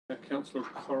Councillor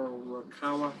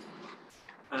Kororakawa.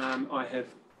 I have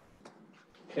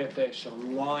Kath Ash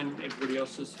online. Everybody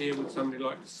else is here. Would somebody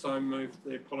like to so move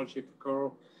the apology for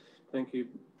Coral? Thank you.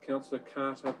 Councillor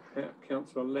Carter,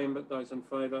 Councillor Lambert. Those in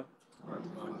favour?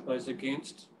 Those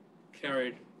against?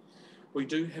 Carried. We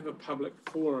do have a public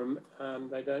forum.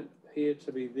 They don't appear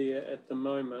to be there at the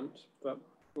moment, but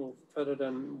we'll fit it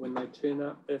in when they turn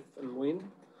up, if and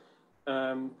when.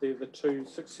 They're the two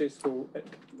successful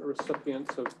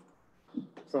recipients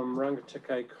from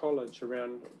Rangitikei College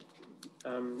around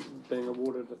being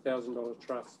awarded $1,000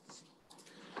 trusts.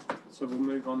 So we'll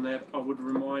move on that. I would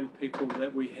remind people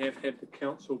that we have had the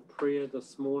council prayer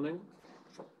this morning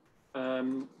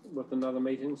with another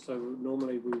meeting, so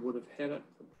normally we would have had it.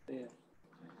 Yeah.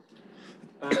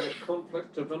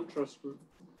 Conflict of interest,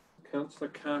 Councillor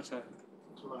Carter.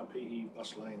 PE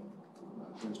Bus Lane,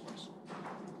 Queensbus.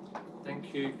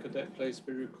 Thank you. Could that please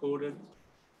be recorded?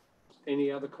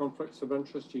 Any other conflicts of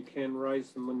interest, you can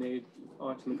raise them when the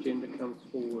item agenda comes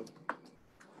forward.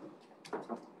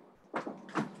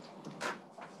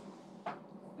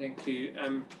 Thank you.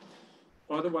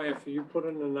 By the way, if you put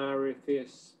in an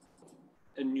RFS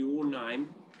in your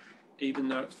name, even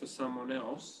though it's for someone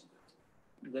else,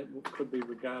 that could be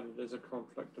regarded as a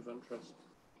conflict of interest.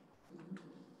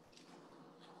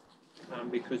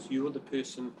 Because you're the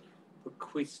person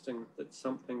requesting that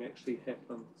something actually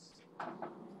happens.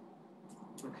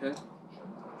 Okay.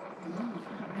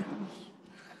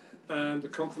 The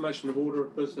confirmation of order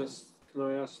of business. Can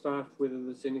I ask staff whether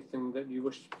there's anything that you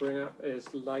wish to bring up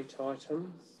as late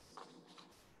items?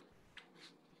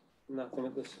 Nothing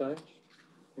at this stage.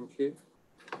 Thank you.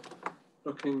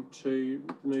 Looking to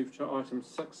move to item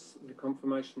 6, the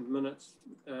confirmation of minutes,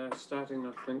 starting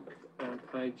I think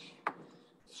page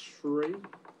 3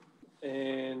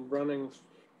 and running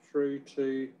through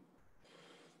to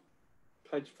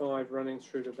page 5, running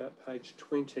through to about page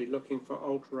 20, looking for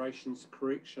alterations,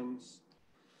 corrections.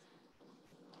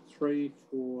 3,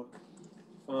 4,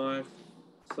 5,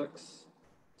 6,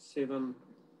 7,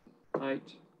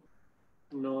 8,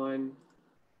 9,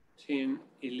 10,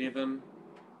 11,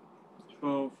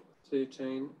 12,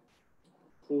 13,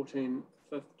 14,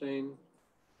 15,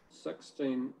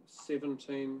 16,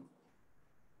 17,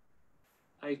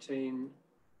 18,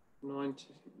 19,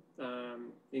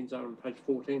 ends up on page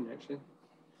 14 actually.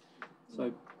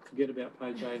 So forget about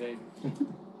page 18.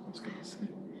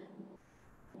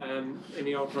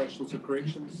 Any alterations or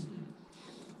corrections?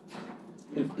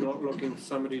 If not, looking for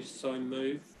somebody to so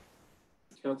move.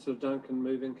 Councillor Duncan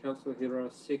moving, Councillor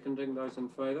Hira seconding. Those in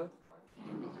favour?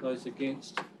 Those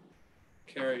against?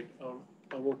 Carried.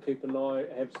 I will keep an eye,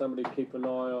 have somebody keep an eye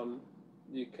on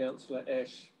you, Councillor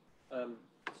Ash.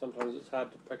 Sometimes it's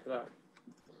hard to pick it up.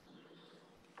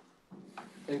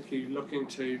 Thank you. Looking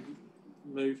to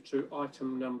move to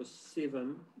item number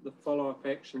 7, the follow-up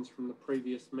actions from the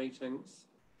previous meetings.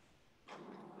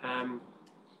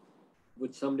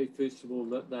 Would somebody, first of all,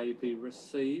 that they be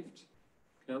received?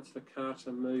 Councillor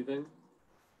Carter moving,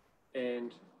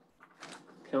 and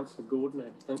Councillor Gordon,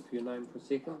 I think for your name for a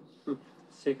second.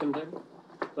 Seconding.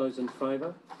 Those in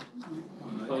favour?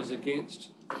 Those against?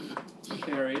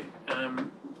 Carried. Do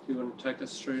you want to take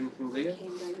us through anything there?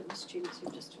 The students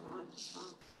who just arrived as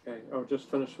well. Okay, I'll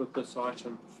just finish with this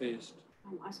item first.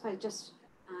 I suppose just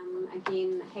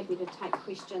again, happy to take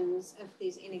questions if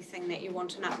there's anything that you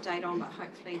want an update on, but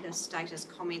hopefully the status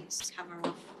comments cover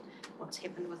off what's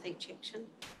happened with each action.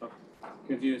 I'll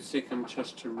give you a second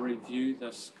just to review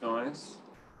this, guys.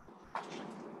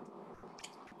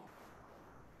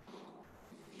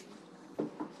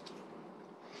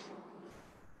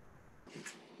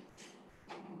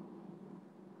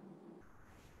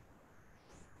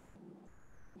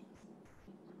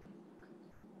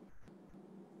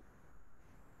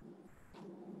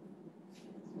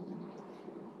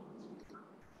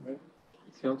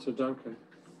 Councillor Duncan.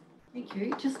 Thank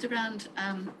you. Just around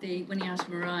the Winiata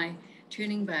Marae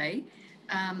Turning Bay,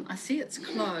 I see it's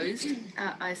closed.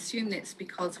 I assume that's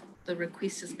because the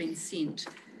request has been sent.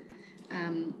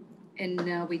 And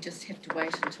now we just have to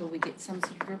wait until we get some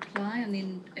sort of reply and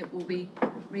then it will be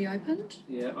reopened?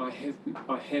 Yeah,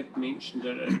 I have mentioned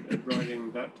it at writing,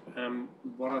 but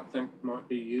what I think might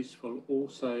be useful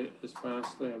also as far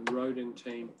as the roading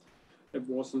team, it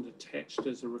wasn't attached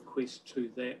as a request to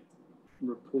that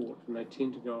report, and they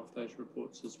tend to go off those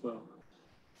reports as well.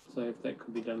 So if that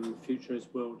could be done in the future as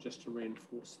well, just to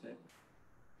reinforce that.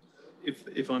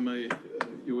 If I may,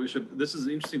 Your Worship, this is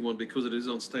an interesting one because it is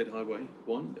on State Highway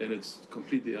 1 and it's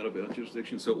completely out of our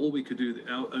jurisdiction. So all we could do,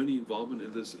 our only involvement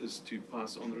in this is to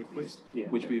pass on the request,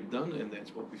 which we've done, and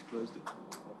that's what we've closed it.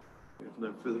 We have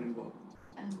no further involvement.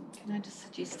 Can I just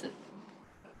suggest that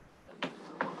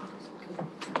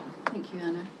Thank you,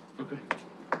 Anna. Okay.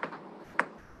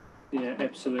 Yeah,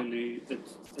 absolutely,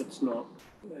 it's not,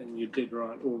 and you did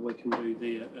right, all we can do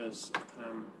there is,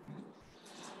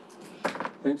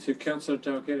 thanks to Councillor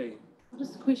Dalgety.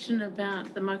 Just a question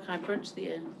about the Mokai Bridge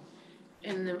there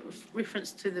and the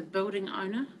reference to the building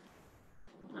owner.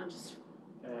 I just,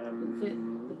 the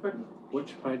bridge,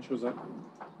 Which page was that?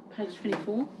 page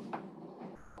 24.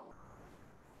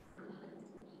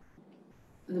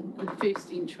 The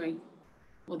first entry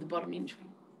or the bottom entry.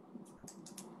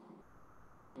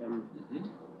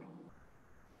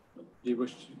 Do you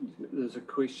wish, there's a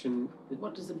question,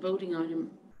 What does the building owner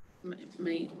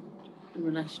mean in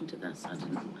relation to this? I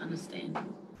didn't understand.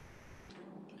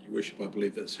 Your Worship, I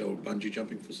believe that's the old bungee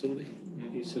jumping facility,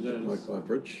 yes it is. Mokai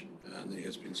Bridge, and there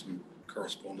has been some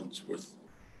correspondence with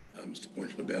Mr.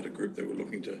 Poynton about a group that were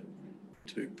looking to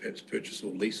perhaps purchase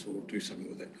or lease or do something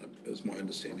with that, is my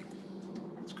understanding.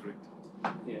 That's correct.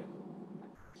 Yeah.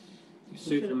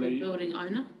 Should it be Certainly, building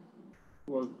owner?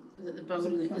 well, Is it the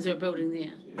building? Is there a building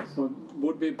there? well,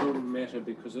 would be a building matter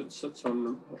because it sits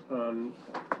on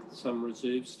some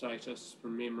reserve status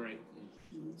from memory.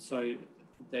 So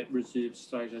that reserve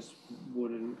status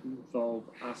would involve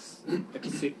us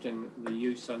accepting the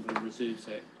use under the Reserves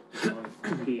Act. So,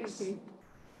 yes.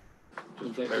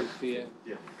 Would that be fair?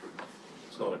 Yeah.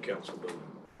 It's not a council building.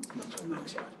 It's on that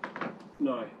side.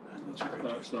 No, That's correct. no,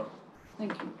 it's not.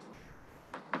 Thank you.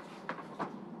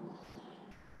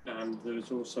 There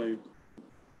is also,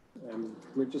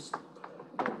 we just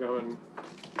go and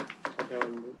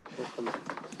welcome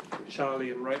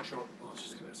Charlie and Rachel. I was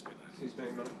just going to ask about that. Excuse me,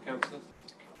 Madam Councillor.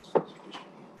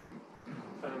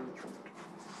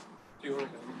 Do you want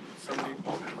somebody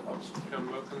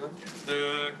come welcome them?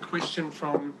 The question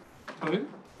from who?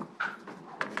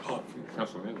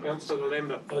 Councillor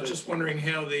Lambert. I was just wondering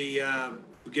how we're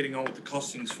getting on with the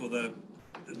costings for the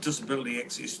disability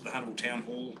access to the Hunnewell Town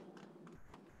Hall.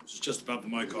 It's just above the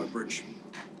Mokai Bridge.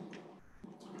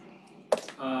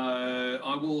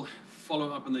 I will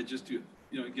follow up and they just do,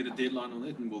 get a deadline on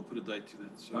that and we'll put a date to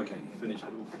that. So we can finish it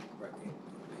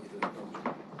off.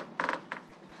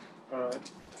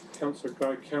 Alright, Councillor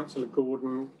Gray, Councillor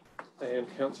Gordon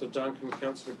and Councillor Duncan,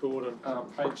 Councillor Gordon.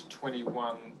 Page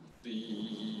 21,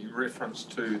 the reference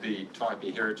to the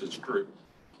Taipi Heritage Group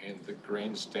and the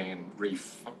grandstand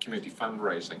community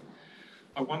fundraising.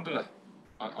 I wonder,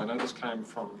 I know this came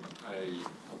from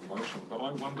a motion, but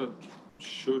I wondered,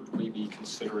 should we be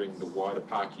considering the wider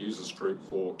park users group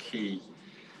or key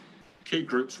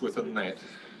groups within that?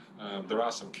 There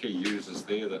are some key users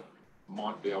there that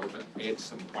might be able to add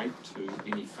some weight to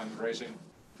any fundraising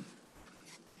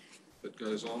that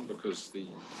goes on, because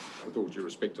with all due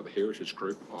respect to the heritage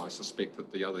group, I suspect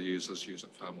that the other users use it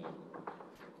far more.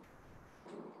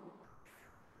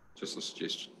 Just a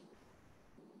suggestion.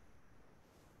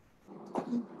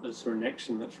 Is there an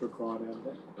action that's required out of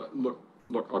that?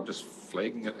 Look, I'm just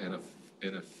flagging it, and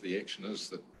if the action is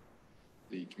that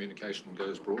the communication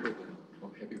goes broader, then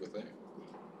I'm happy with that.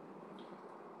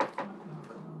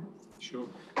 Sure.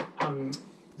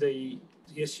 The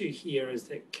issue here is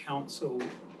that council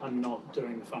are not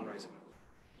doing the fundraising.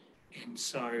 And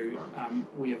so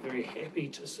we are very happy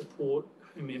to support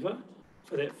whomever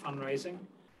for that fundraising.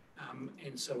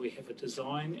 And so we have a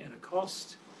design and a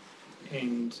cost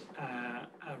and a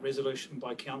resolution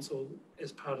by council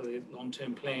as part of the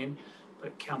long-term plan,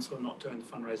 but council are not doing the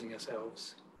fundraising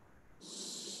ourselves.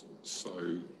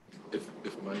 So, if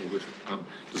I may,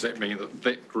 does that mean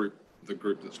that group, the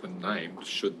group that's been named,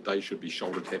 should be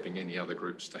shoulder tapping any other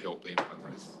groups to help them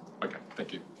fundraise? Okay,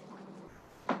 thank you.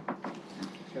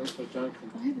 Councillor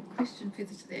Duncan. I have a question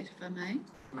further to that, if I may.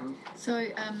 So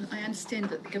I understand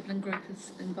that the Giblin Group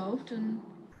is involved in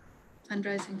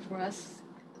fundraising for us.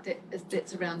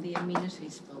 That's around the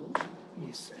amenities bill.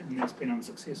 Yes, and that's been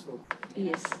unsuccessful.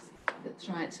 Yes, that's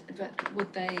right. But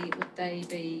would they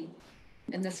be,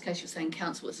 in this case you're saying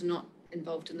council is not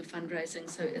involved in the fundraising,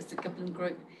 so is the Giblin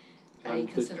Group a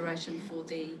consideration for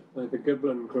the... The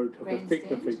Giblin Group have grandstand?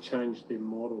 effectively changed their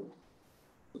model.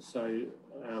 So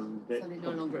they're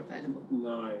no longer available?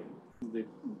 No,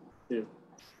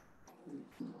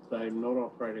 they're not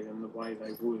operating in the way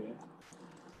they were.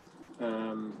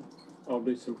 I'll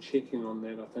do some checking on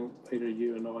that. I think, Peter,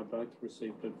 you and I both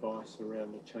received advice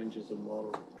around the changes in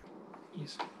model.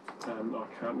 Yes. I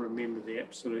can't remember the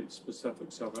absolute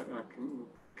specifics of it.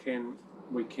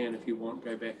 We can, if you want,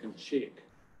 go back and check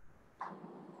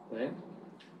that.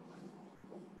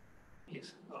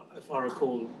 Yes, if I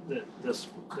recall that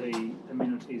the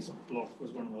amenities block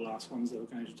was one of the last ones they were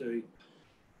going to do.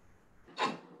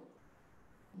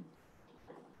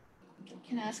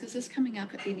 Can I ask, is this coming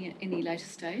up at any later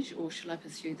stage, or shall I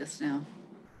pursue this now?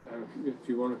 If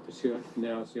you want to pursue it,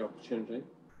 now is the opportunity.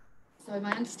 So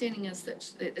my understanding is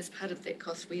that as part of that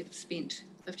cost, we have spent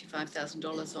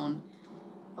 $55,000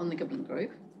 on the Giblin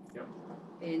Group. Yep.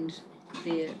 And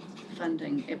their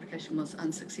funding application was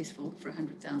unsuccessful for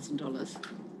 $100,000,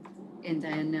 and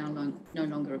they are now no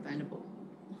longer available.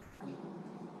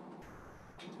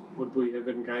 Would we have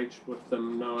engaged with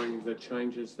them knowing the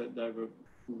changes that they were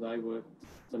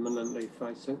imminently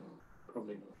facing?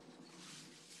 Probably not.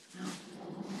 No.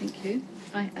 Thank you.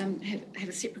 I have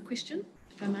a separate question,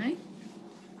 if I may.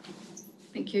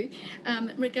 Thank you.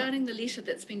 Regarding the letter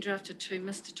that's been drafted to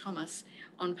Mr. Thomas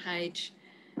on page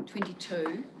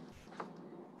 22,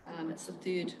 it's the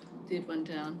third one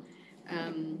down.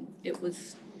 It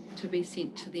was to be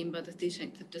sent to them by the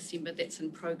 13th of December. That's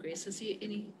in progress. Is there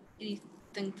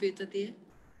anything further there?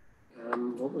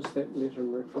 What was that letter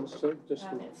in reference to?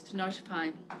 It's to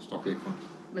notify Stock effluent.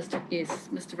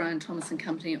 Mr. Ryan Thomas and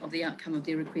Company of the outcome of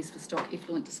their request for stock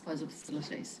effluent disposal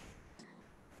facilities.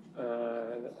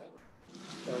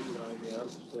 Don't know the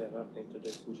answer to that. I need to do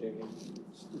some checking.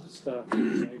 Staff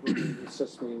is able to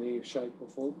assist me in any shape or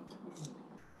form.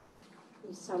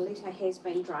 So a letter has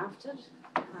been drafted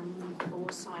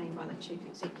for signing by the Chief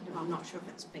Executive. I'm not sure if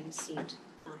it's been sent.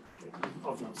 No.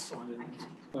 I've not signed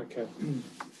it. Okay.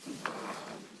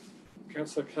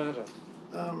 Councillor Carter.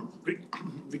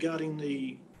 Regarding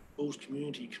the Bulls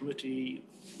Community Committee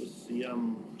with the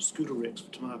scooter racks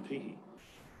for Tamapihi,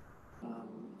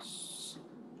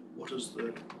 what is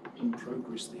the in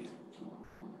progress there?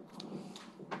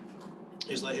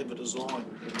 As they have a design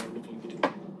and they're looking at getting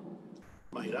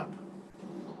made up,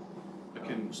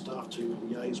 staff to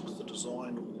liaise with the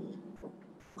design or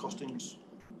costings.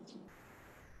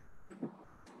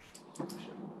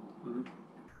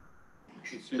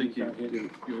 Thank you,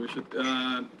 Your Worship.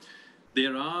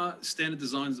 There are standard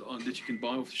designs that you can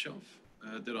buy off the shelf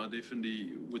that I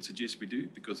definitely would suggest we do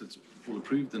because it's all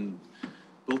approved and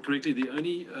built correctly. The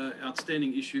only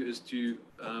outstanding issue is to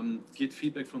get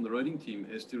feedback from the roading team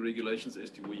as to regulations as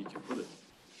to where you can put it.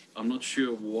 I'm not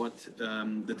sure what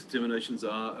the determinations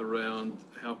are around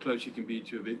how close you can be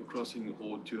to a vehicle crossing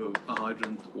or to a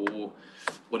hydrant or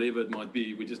whatever it might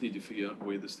be. We just need to figure out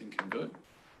where this thing can go.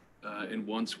 And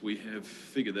once we have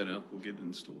figured that out, we'll get it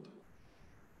installed.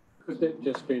 Could that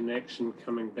just be an action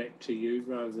coming back to you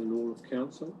rather than all of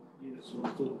council? Yes, I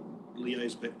thought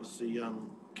liaise back with the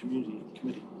community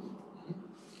committee.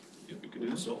 Yeah, we could do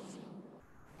that.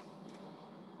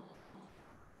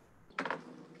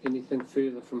 Anything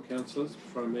further from councillors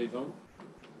before I move on?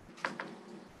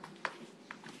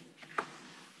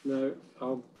 No,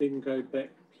 I'll then go back,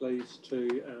 please,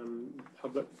 to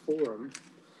public forum.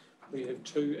 We have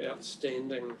two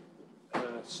outstanding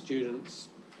students,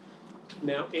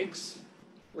 now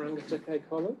ex-Rangitikei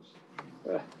College.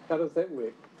 How does that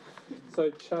work?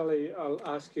 So, Charlie, I'll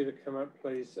ask you to come up,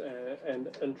 please, and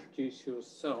introduce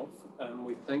yourself.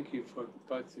 We thank you for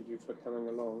both of you for coming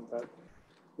along, but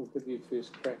we'll give you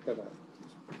first crack at it.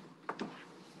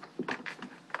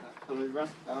 Hello, everyone.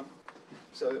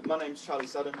 So my name's Charlie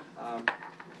Sutton.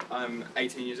 I'm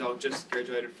 18 years old, just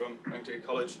graduated from Rangitikei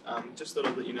College. Just thought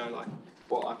I'd let you know like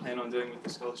what I plan on doing with the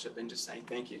scholarship and just saying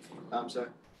thank you. So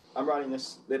I'm writing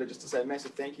this letter just to say a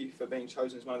massive thank you for being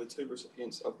chosen as one of the 2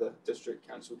 recipients of the District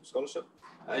Council Scholarship.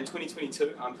 In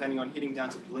 2022, I'm planning on heading down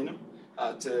to Blenheim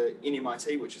to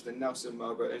NMIT, which is the Nelson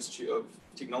Marlborough Institute of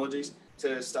Technologies,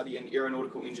 to study in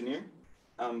aeronautical engineering.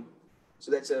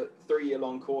 So that's a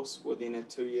 3-year-long course within a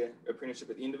 2-year apprenticeship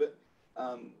at the end of it.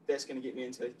 That's going to get me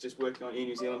into just working on Air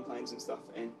New Zealand planes and stuff,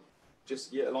 and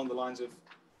just along the lines of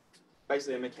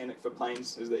basically a mechanic for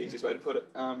planes is the easiest way to put it.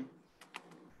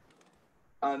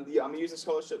 I'm using a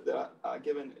scholarship that I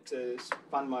given to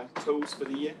fund my tools for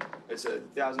the year. It's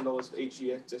 $1,000 each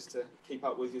year just to keep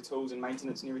up with your tools and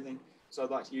maintenance and everything. So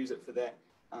I'd like to use it for that.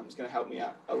 It's going to help me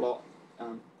out a lot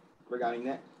regarding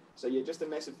that. So yeah, just a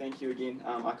massive thank you again.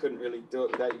 I couldn't really do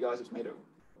it without you guys. It's made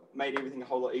everything a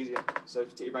whole lot easier. So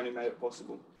to everyone who made it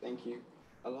possible, thank you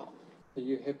a lot. Are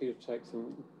you happy to take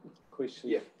some questions?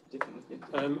 Yeah, definitely.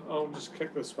 Yeah. I'll just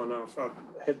kick this one off. I've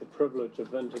had the privilege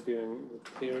of interviewing with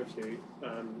a pair of you,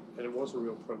 and it was a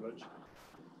real privilege.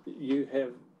 You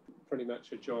have pretty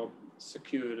much a job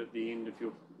secured at the end of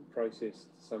your process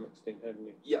to some extent, haven't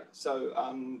you? Yeah, so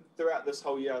throughout this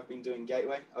whole year I've been doing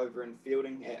Gateway over in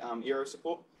Fielding at Aero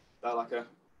Support. They're like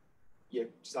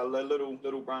just a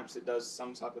little branch that does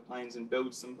some type of planes and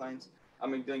builds some planes.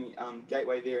 I've been doing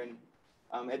Gateway there,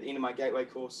 and at the end of my Gateway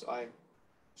course I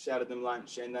shouted them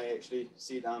lunch, and they actually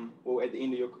said, well, at the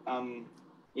end of your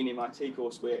NMIT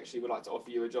course we actually would like to offer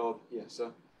you a job. Yeah,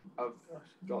 so I've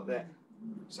got that.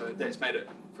 So that's made it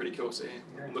pretty cool, so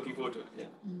yeah, I'm looking forward to it. Yeah.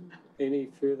 Any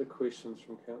further questions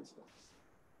from councillors?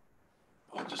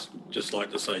 I'd just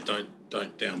like to say,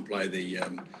 don't downplay the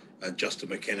just a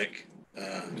mechanic.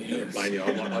 Yes. Plane.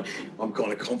 I'm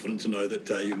kind of confident to know that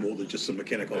you're more than just a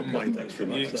mechanic on a plane. Thanks very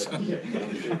much. Yes.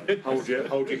 So,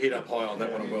 hold your head up high on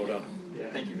that one, and well done.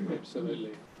 Thank you.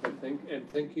 Absolutely. And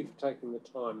thank you for taking the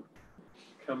time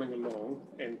coming along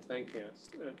and thanking us.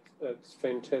 It's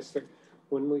fantastic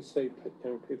when we see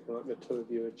young people like the two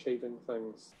of you achieving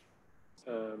things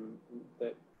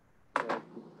that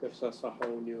gives us a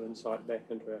whole new insight back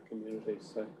into our community.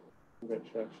 So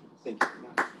congratulations. Thank you.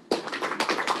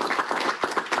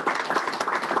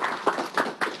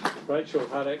 Rachel,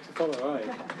 hard act to follow,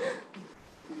 eh?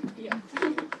 Yeah.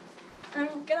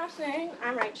 Good afternoon,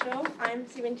 I'm Rachel. I'm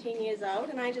 17 years old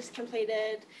and I just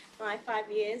completed my 5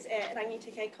 years at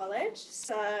Rangitike College.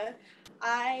 So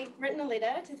I've written a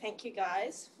letter to thank you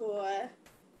guys for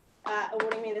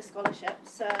awarding me the scholarship.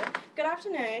 So good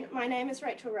afternoon, my name is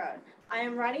Rachel Rowe. I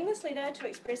am writing this letter to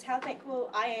express how thankful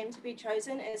I am to be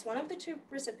chosen as one of the 2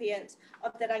 recipients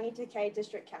of the Rangitike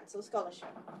District Council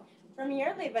Scholarship. From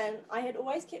year 11, I had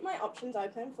always kept my options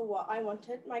open for what I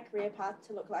wanted my career path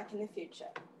to look like in the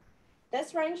future.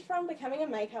 This ranged from becoming a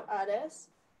makeup artist,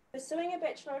 pursuing a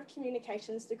Bachelor of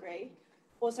Communications degree,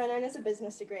 also known as a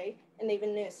business degree, and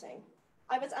even nursing.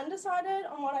 I was undecided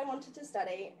on what I wanted to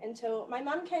study until my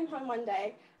mum came home one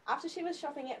day after she was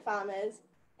shopping at Farmers,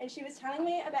 and she was telling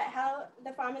me about how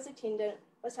the Farmers attendant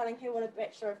was telling her what a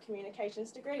Bachelor of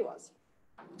Communications degree was.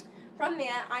 From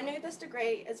there, I knew this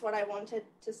degree is what I wanted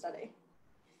to study.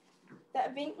 The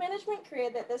event management career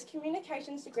that this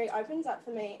communications degree opens up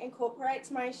for me incorporates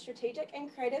my strategic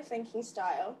and creative thinking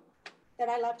style that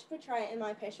I love to portray in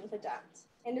my passion for dance,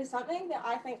 and is something that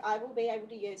I think I will be able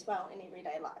to use well in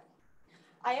everyday life.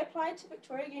 I applied to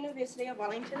Victoria University of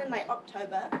Wellington in late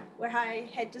October, where I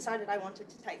had decided I wanted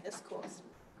to take this course.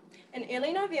 In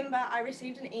early November, I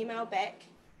received an email back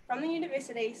from the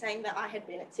university saying that I had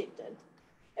been accepted.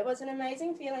 It was an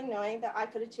amazing feeling knowing that I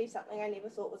could achieve something I never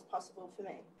thought was possible for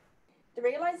me. The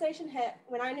realisation hit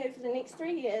when I knew for the next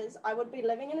 3 years I would be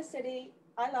living in a city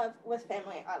I love with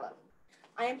family I love.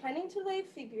 I am planning to leave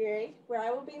February, where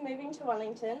I will be moving to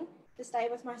Wellington to stay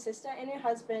with my sister and her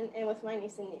husband and with my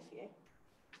niece and nephew.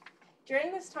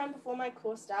 During this time before my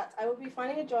course starts, I will be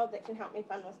finding a job that can help me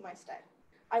fund with my stay.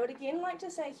 I would again like to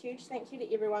say a huge thank you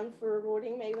to everyone for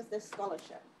rewarding me with this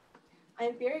scholarship. I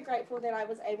am very grateful that I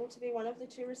was able to be one of the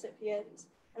 2 recipients,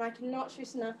 and I cannot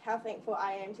stress enough how thankful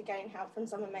I am to gain help from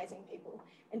some amazing people.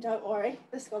 And don't worry,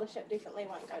 the scholarship definitely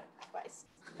won't go to waste.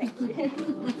 Thank you.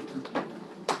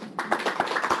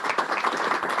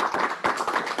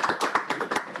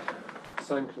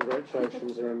 Same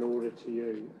congratulations are in order to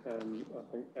you. I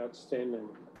think outstanding.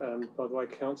 By the way,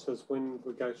 councillors, when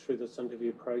we go through this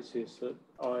interview process,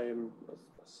 I am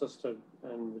assisted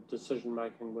in the decision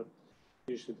making with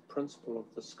usually the principal of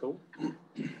the school.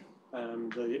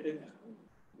 It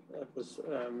was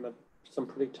some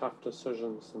pretty tough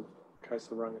decisions in the case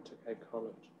of Rangitike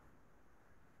College.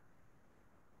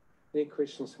 Any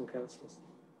questions from councillors?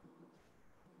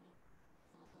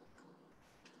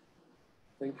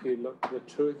 Thank you. Look, the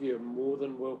 2 of you are more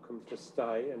than welcome to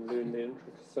stay and learn the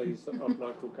intricacies of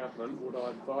local government. Would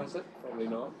I advise it? Probably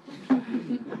not.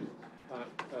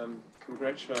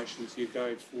 Congratulations, you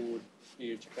go forward for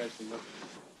your education. Look,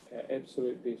 our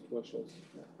absolute best wishes.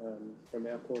 From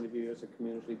our point of view as a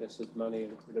community, this is money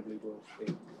incredibly well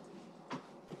spent.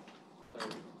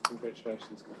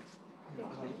 Congratulations, guys.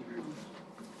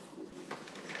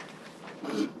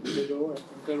 You did all right.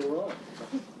 You did all right.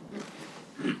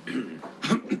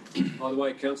 By the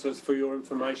way, councillors, for your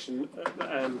information,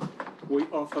 we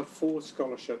offer 4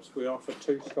 scholarships. We offer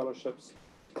 2 scholarships,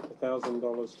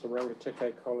 $1,000 to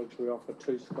Rangitike College. We offer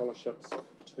 2 scholarships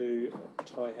to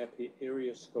Taihape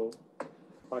Area School.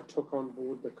 I took on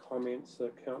board the comments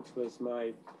that councillors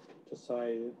made to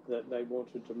say that they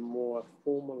wanted a more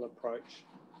formal approach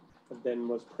than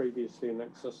was previously in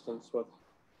existence with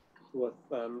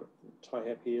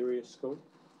Taihape Area School.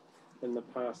 In the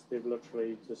past, they've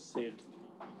literally just said,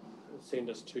 send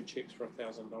us 2 cheques for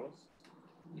 $1,000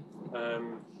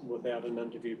 without an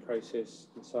interview process.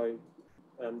 And so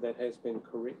that has been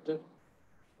corrected.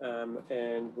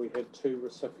 And we had 2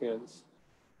 recipients,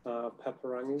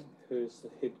 Paparangi, who's the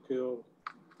head girl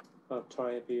of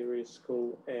Taihape Area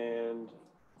School, and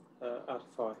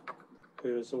Atawhai,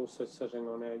 who is also sitting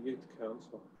on our youth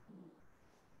council.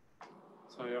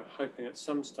 So I'm hoping at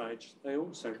some stage they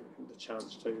also get the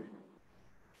chance to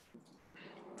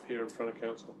appear in front of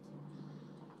council.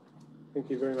 Thank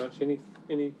you very much.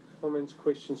 Any comments,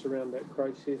 questions around that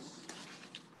process?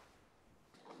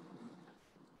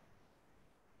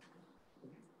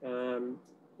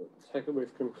 take it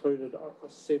we've concluded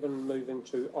 7, moving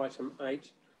to item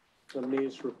 8, the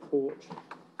Mayor's report.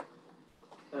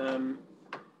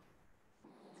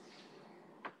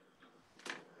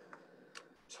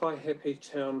 Taihape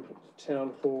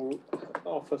Town Hall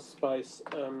office space,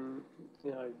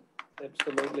 you know,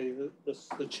 absolutely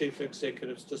the Chief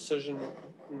Executive's decision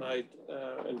made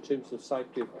in terms of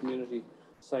safety of community,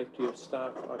 safety of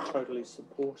staff, I totally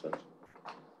support it.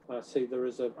 I see there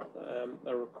is a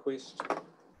request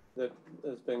that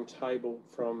is being tabled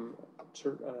from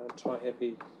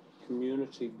Taihape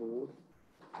Community Board,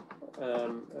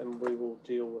 and we will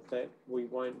deal with that. We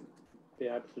won't be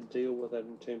able to deal with it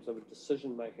in terms of a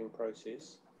decision-making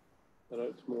process, but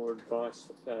it's more advice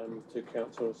to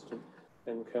councillors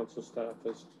and council staff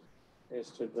as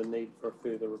to the need for a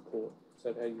further report. Is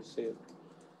that how you see it,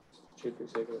 Chief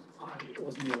Executive? It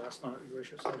wasn't here last night, Your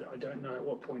Worship, so I don't know at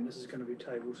what point this is going to be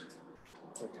tabled.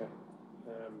 Okay.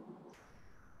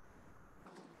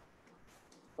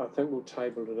 I think we'll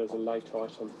table it as a late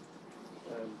item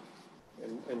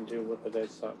and deal with it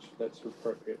as such. That's the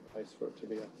appropriate place for it to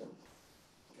be, I think.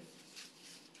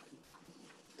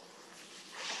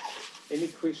 Any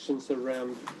questions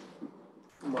around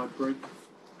my brief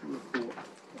report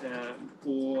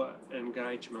or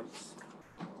engagements?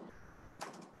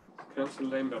 Councillor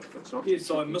Lambert, if it's not. Yes,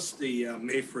 I missed the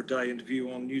Mayor for a Day interview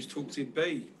on News Talk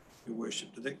ZB, Your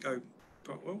Worship. Did that go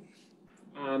quite well?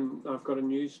 I've got a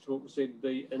News Talk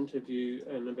ZB interview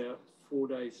in about 4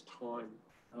 days' time.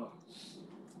 Oh,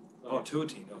 to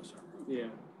attend, oh, sorry. Yeah,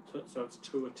 so it's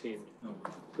to attend. Oh.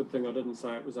 Good thing I didn't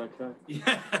say it was okay.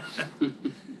 Yeah.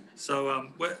 So,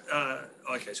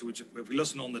 okay, so if we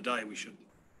listen on the day, we should.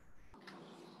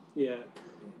 Yeah.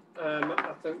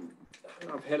 I think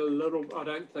I've had a little, I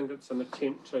don't think it's an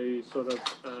attempt to sort of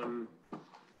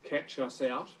catch us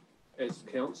out as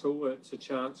council. It's a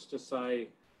chance to say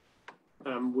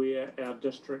where our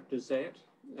district is at,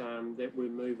 that we're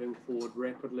moving forward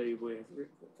rapidly with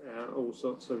all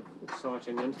sorts of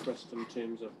exciting interest in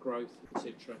terms of growth,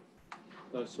 etc.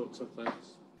 Those sorts of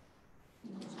things.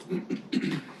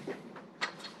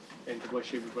 And to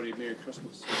wish everybody a Merry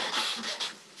Christmas.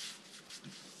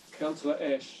 Councillor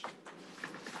Ash.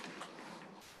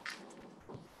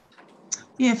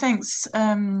 Yeah, thanks.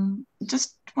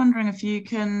 Just wondering if you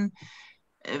can,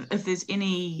 if there's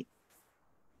any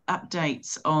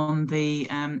updates on the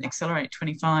Accelerate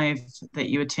 25 that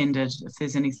you attended, if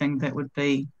there's anything that would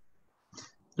be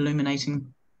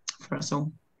illuminating for us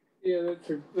all. Yeah,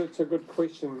 that's a good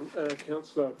question,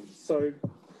 Councillor. So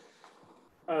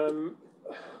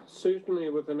certainly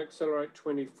with an Accelerate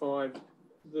 25,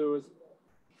 there was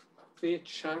a fair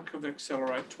chunk of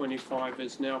Accelerate 25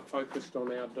 is now focused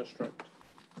on our district.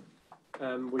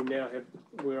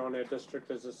 We're on our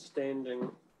district as a standing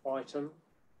item,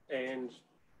 and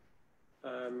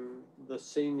the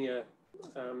senior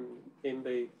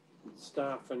MB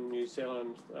staff in New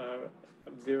Zealand are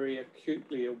very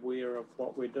acutely aware of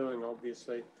what we're doing,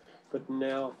 obviously, but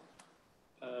now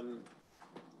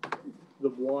the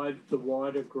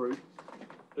wider group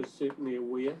is certainly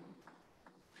aware.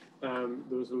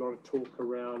 There was a lot of talk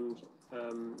around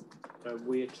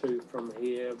where to from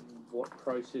here, what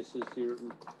processes you're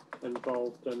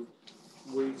involved in.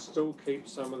 We still keep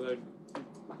some of the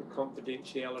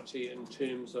confidentiality in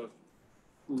terms of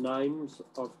names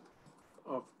of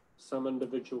some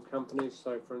individual companies.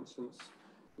 So, for instance,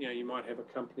 you know, you might have a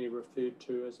company referred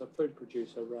to as a food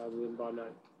producer rather than by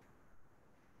name.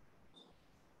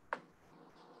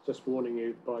 Just warning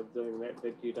you by doing that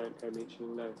you don't go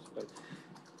mentioning names, please.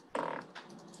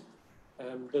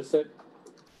 Does that?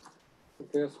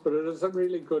 Yes, but it is a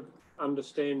really good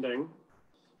understanding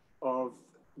of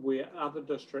where other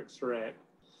districts are at.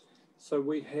 So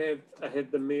we have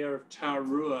had the Mayor of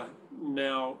Tarua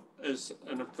now as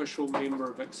an official member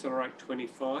of Accelerate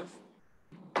 25.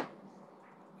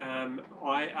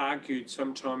 I argued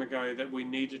some time ago that we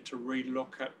needed to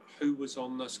relook at who was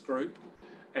on this group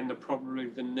and probably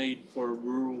the need for a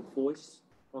rural voice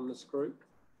on this group.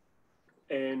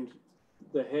 And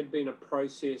there had been a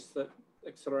process that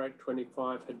Accelerate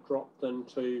 25 had dropped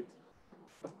into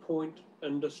appoint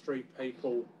industry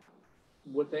people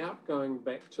without going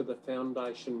back to the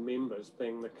foundation members,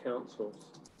 being the councils.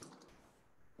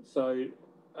 So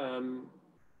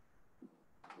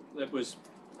that was,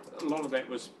 a lot of that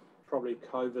was probably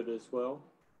COVID as well,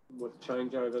 with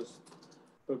changeovers.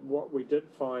 But what we did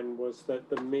find was that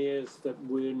the mayors that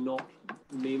were not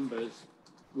members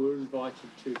were invited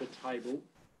to the table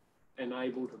and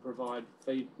able to provide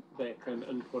feedback and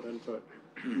input into it.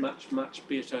 Much, much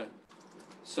better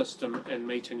system and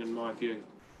meeting, in my view.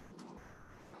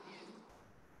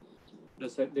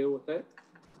 Does that deal with that?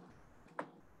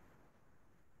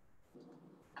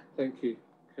 Thank you,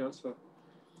 councillor.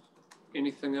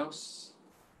 Anything else?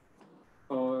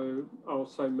 I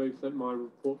also move that my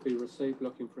report be received.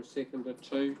 Looking for a seconder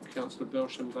too. Councillor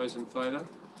Belsham, those in favour?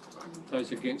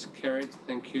 Those against, carried.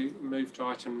 Thank you. Move to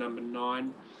item number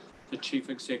 9, the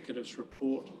Chief Executive's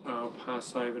report. I'll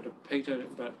pass over to Peter,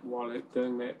 but while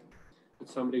doing that, would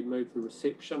somebody move the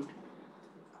reception?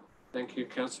 Thank you,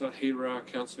 Councillor Hira.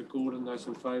 Councillor Gordon, those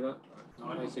in favour?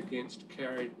 Those against,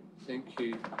 carried. Thank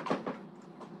you.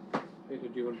 Peter,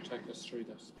 do you want to take us through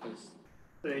this, please?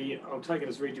 I'll take it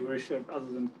as read, Your Worship, other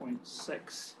than point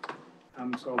 6.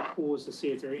 So I'll pause to see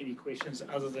if there are any questions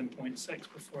other than point 6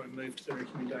 before I move to the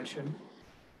recommendation.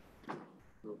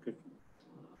 We'll give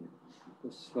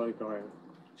the slow guy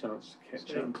a chance to catch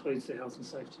So that up. includes the health and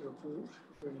safety report.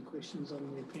 Are there any questions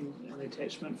on the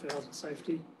attachment for health and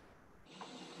safety?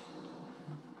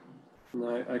 No,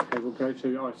 okay, we'll go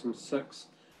to item 6,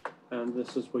 and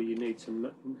this is where you need some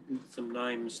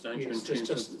names, don't you, in Yes, terms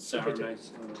just of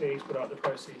RMAs. to expedite the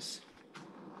process.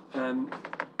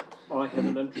 I have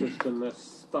an interest in this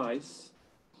space.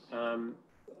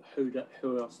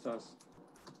 Who else does?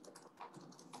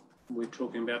 We're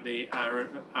talking about the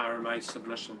RMA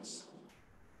submissions.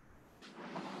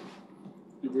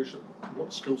 Your Worship,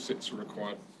 what skill sets are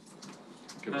required?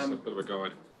 Give us a bit of a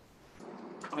guide.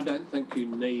 I don't think you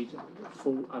need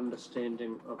full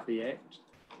understanding of the Act.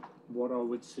 What I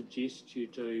would suggest you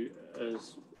do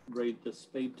is read the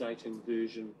speed dating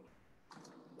version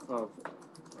of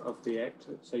the Act.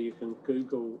 So you can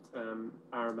Google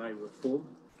RMA reform,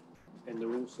 and there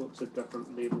are all sorts of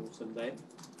different levels in that.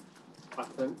 I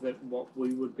think that what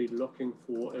we would be looking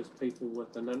for is people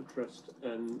with an interest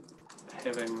in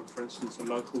having, for instance, a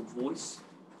local voice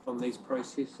on these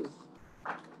processes.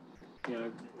 You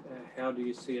know, how do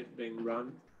you see it being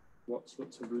run? What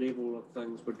sorts of level of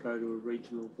things would go to a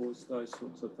regional voice? Those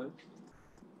sorts of things.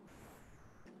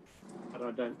 But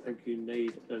I don't think you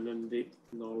need an in-depth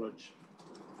knowledge.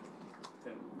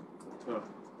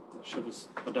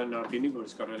 I don't know if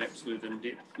anybody's got an absolute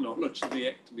in-depth knowledge of the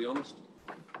Act, to be honest.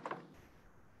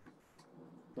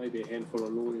 Maybe a handful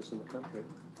of lawyers in the country.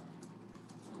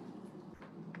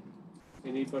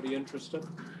 Anybody interested?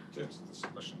 Yes, the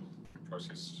submission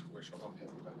process, Worship, I'm happy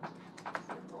with that.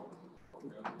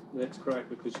 That's great,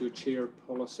 because you're chair of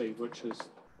policy, which is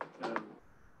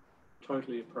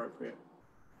totally appropriate.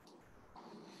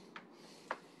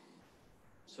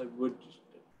 So would,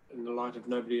 in the light of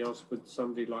nobody else, would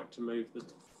somebody like to move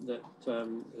that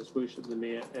His Worship the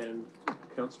Mayor and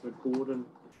Councillor Gordon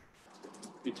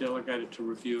be delegated to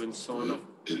review and sign off?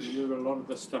 Remember, a lot of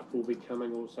this stuff will be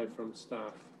coming also from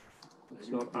staff. It's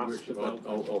not us.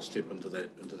 I'll step into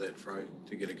that fray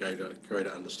to get a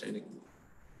greater understanding.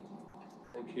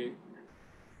 Thank you.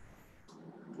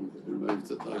 Move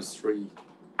that those 3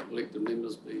 elected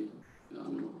members be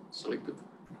selected.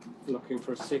 Looking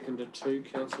for a seconder too.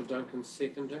 Councillor Duncan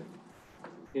seconder.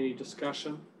 Any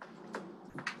discussion?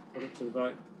 Put it to the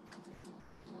vote.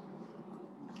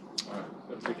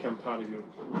 It'll become part of your.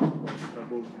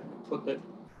 We'll put that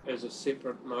as a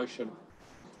separate motion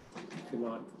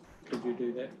tonight. Could you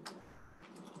do that?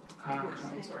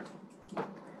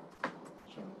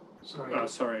 Sorry.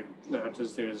 Sorry. No, it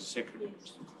is there as a second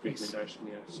recommendation.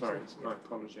 Yeah. Sorry. My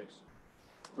apologies.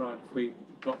 Right. We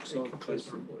box on,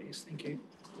 please. Yes, thank you.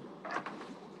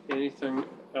 Anything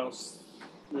else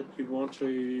that you want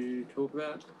to talk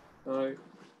about? No.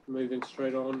 Moving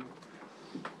straight on.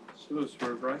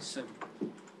 Solicitor of Racing.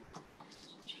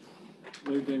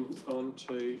 Moving on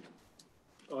to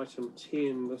item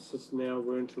 10. This is now,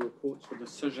 we're into reports for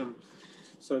decision.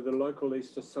 So the local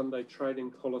Easter Sunday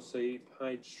trading policy,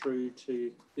 page through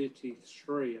to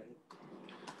 33.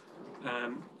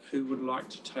 Who would like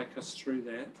to take us through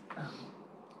that?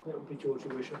 That would be George,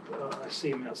 Your Worship. I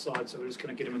see him outside, so we're just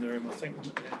going to get him in the room, I think.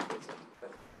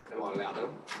 Am I allowed in?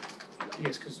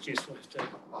 Yes, because Jess will have to.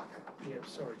 Okay. Yeah,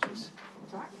 sorry, Jess.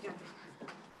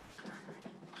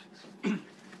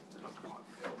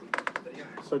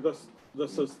 So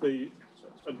this is the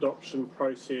adoption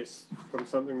process from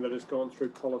something that has gone through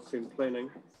policy and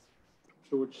planning.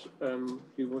 George,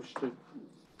 you wish to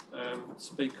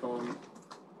speak on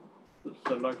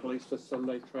the local Easter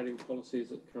Sunday trading policy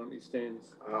as it currently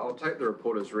stands? I'll take the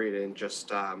report as read and just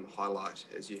highlight,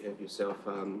 as you have yourself,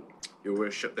 Your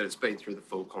Worship, that it's been through the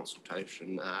full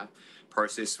consultation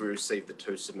process. We received the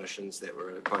 2 submissions that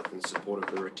were both in support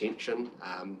of the retention.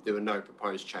 There were no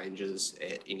proposed changes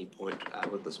at any point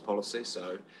with this policy,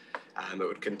 so it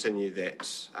would continue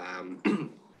that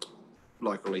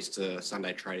local Easter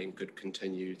Sunday trading could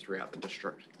continue throughout the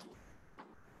district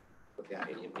without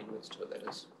any amendments to it, that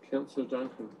is. Councillor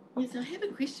Duncan. Yes, I have a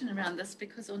question around this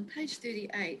because on page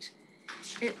 38,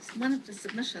 it's one of the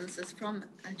submissions is from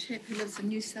a chap who lives in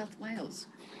New South Wales.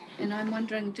 And I'm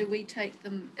wondering, do we take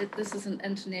them, this is an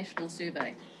international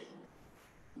survey?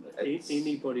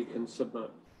 Anybody can submit.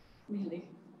 Really?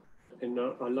 And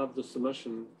I love the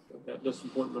submission about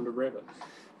disappointment of rabbits.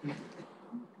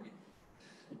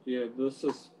 Yeah, this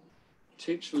is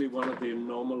potentially one of the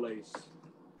anomalies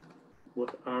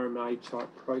with RMA type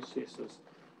processes,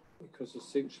 because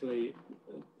essentially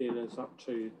then it's up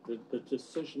to the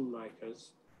decision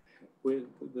makers whether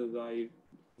they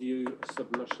view a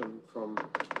submission from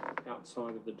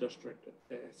outside of the district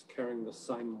as carrying the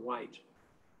same weight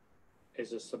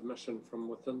as a submission from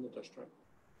within the district.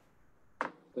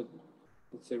 But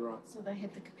is that right? So they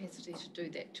have the capacity to do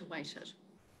that, to weight it?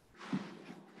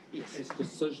 Yes. As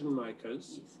decision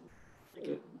makers,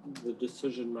 yes. The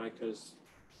decision makers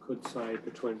could say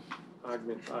between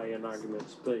argument A and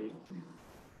arguments B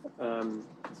that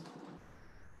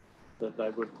they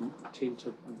would tend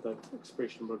to, the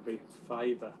expression would be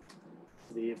favour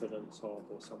the evidence of,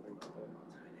 or something like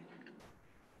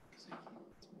that.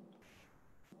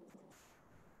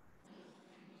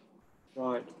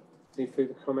 Right. Any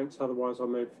further comments? Otherwise, I'll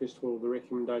move first of all the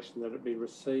recommendation that it be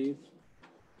received.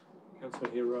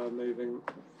 Councillor Hero moving,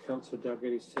 Councillor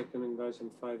Dalgety seconding. Those in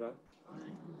favour?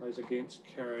 Those against?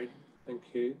 Carried.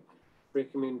 Thank you.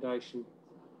 Recommendation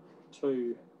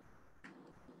 2,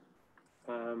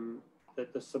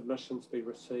 that the submissions be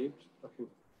received.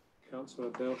 Councillor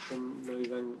Belsham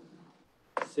moving,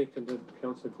 seconded.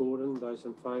 Councillor Gordon. Those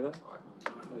in favour?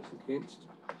 Those against?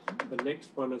 The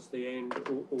next one is the and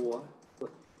or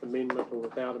with amendment or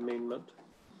without amendment.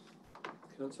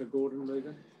 Councillor Gordon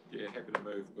moving. Yeah, happy to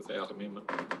move without amendment.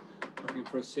 Looking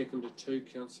for a second or 2,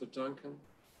 Councillor Duncan.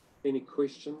 Any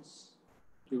questions?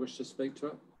 Do you wish to speak to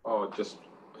it? Oh, just,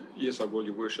 yes, I will,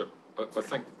 Your Worship. I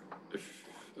think if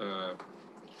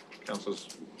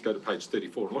councillors go to page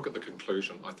 34 and look at the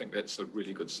conclusion, I think that's a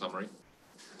really good summary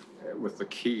with the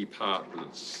key part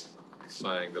that's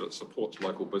saying that it supports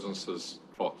local businesses.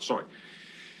 Oh, sorry.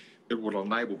 It will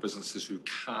enable businesses who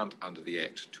can't under the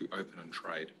Act to open and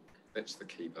trade. That's the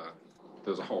key part.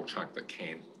 There's a whole chunk that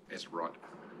can, as right.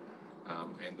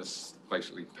 And this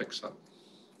basically picks up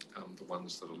the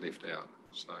ones that are left out.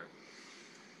 So,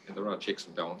 and there are checks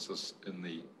and balances in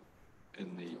the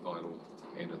bylaw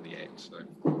and in the Act, so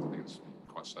I think it's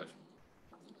quite safe.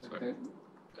 So. Okay.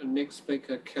 Next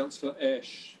speaker, Councillor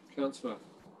Ash. Councillor.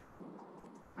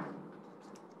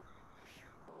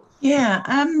 Yeah,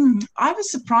 I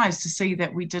was surprised to see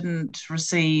that we didn't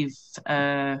receive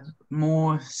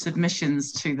more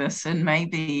submissions to this, and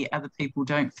maybe other people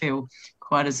don't feel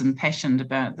quite as impassioned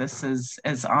about this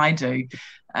as I do.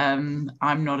 I'm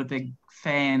not a big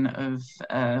fan of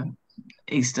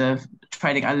Easter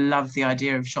trading. I love the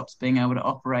idea of shops being able to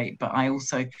operate, but I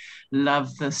also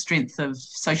love the strength of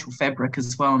social fabric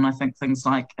as well, and I think things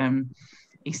like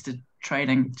Easter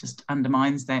trading just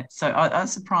undermines that. So I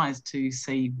was surprised to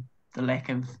see the lack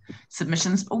of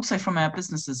submissions, also from our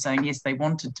businesses saying yes, they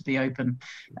wanted to be open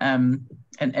and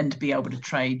to be able to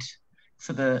trade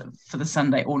for the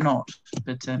Sunday or not.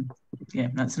 But yeah,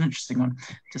 that's an interesting one.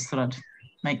 Just thought I'd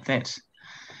make that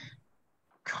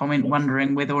comment,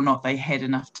 wondering whether or not they had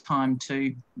enough time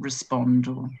to respond.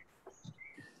 Or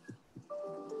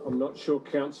I'm not sure,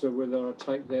 Councillor, whether I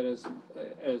take that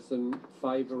as in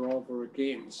favour of or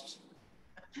against.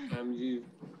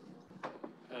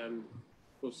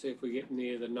 We'll see if we get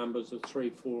near the numbers of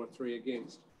 3 for or 3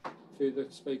 against. Further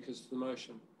speakers to the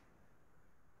motion?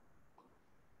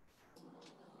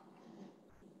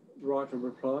 Right of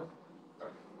reply?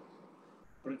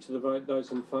 Put it to the vote. Those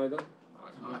in favour?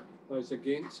 Aye. Those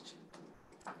against?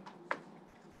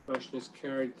 Motion is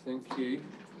carried. Thank you.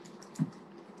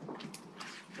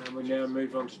 And we now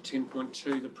move on to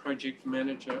 10.2, the Project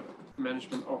Management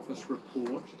Office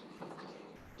report.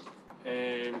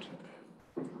 And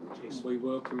we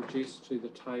welcome Jess to the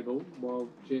table. While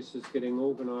Jess is getting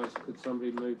organised, could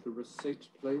somebody move the receipt,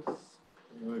 please?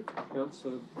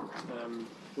 Councillor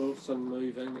Wilson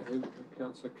moving,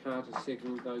 Councillor Carter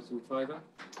seconding. Those in favour?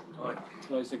 Aye.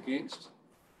 Those against?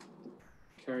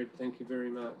 Carried. Thank you very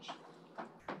much.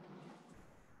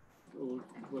 All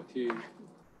with you,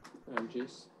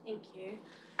 Jess. Thank you.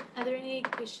 Are there any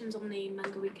questions on the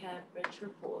Mangaweka Bridge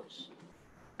report?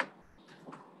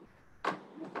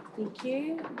 Thank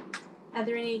you. Are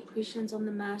there any questions on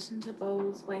the Martin to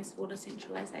Bowles wastewater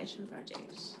centralisation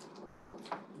project?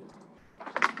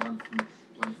 One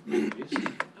from me, yes.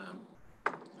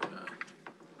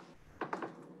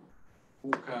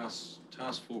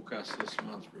 Task forecast this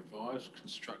month, revised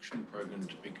construction program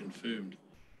to be confirmed.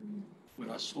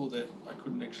 When I saw that, I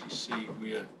couldn't actually see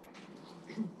where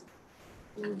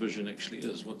revision actually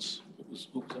is. What was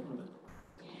that about?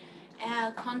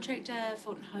 Our contractor,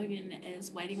 Fulton Hogan,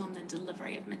 is waiting on the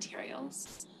delivery of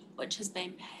materials, which has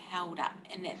been held up.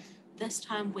 And at this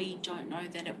time, we don't know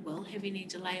that it will have any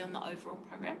delay on the overall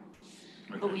program.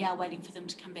 Okay. But we are waiting for them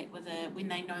to come back with when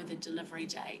they know the delivery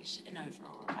date, an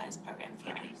overall revised program for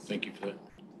us. Thank you for that.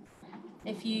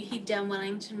 If you head down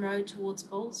Wellington Road towards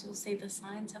Bulls, you'll see the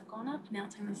signs have gone up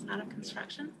announcing the start of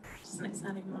construction, which is an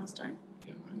exciting milestone.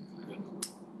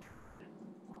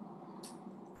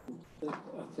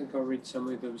 I think I read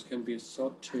somewhere there was going to be a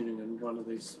sod tuning in one of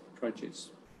these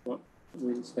projects.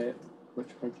 When's that? Which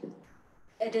project?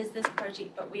 It is this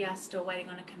project, but we are still waiting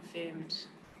on a confirmed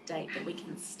date that we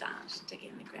can start digging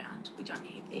in the ground. We don't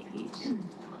have that yet.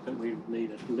 I think we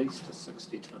need at least a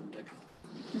 60-ton digger.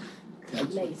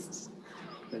 At least.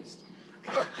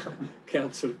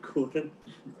 Councillor Gordon.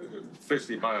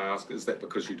 Firstly, may I ask, is that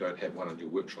because you don't have one in your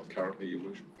workshop currently, Your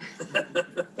Worship?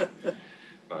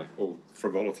 No, all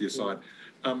frivolity aside.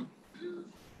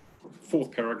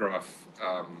 Fourth paragraph,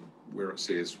 where it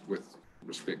says, with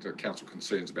respect to council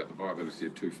concerns about the viability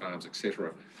of 2 farms,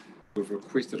 etc., we've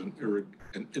requested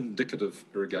an indicative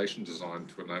irrigation design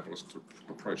to enable us to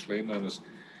approach landowners.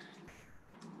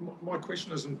 My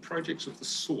question is, in projects of this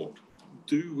sort,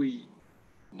 do we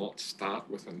not start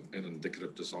with an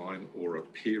indicative design or a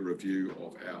peer review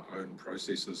of our own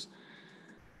processes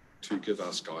to give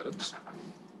us guidance?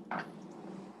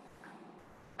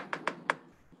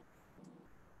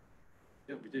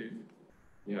 Yeah, we do.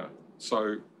 Yeah.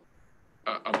 So,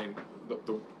 I mean,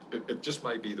 it just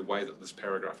may be the way that this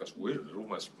paragraph is worded. It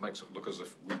almost makes it look as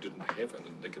if we didn't have an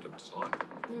indicative design.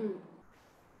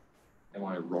 Am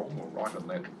I wrong or right in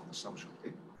that assumption?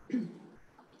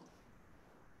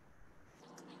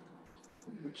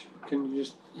 Can you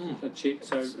just check?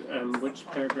 So, which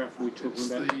paragraph are we talking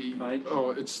about?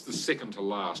 Oh, it's the second to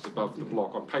last above the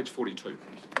block on page 42.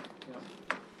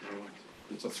 Yeah.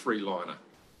 It's a 3-liner.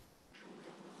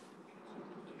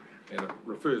 And it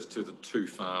refers to the 2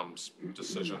 farms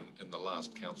decision in the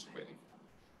last council meeting.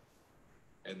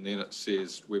 And then it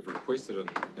says, we've requested an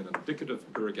indicative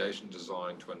irrigation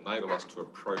design to enable us to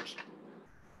approach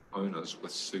owners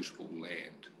with suitable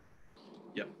land.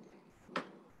 Yep.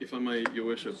 If I may, Your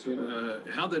Worship,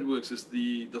 how that works is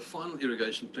the final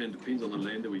irrigation plan depends on the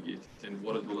land that we get and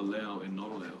what it will allow and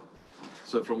not allow.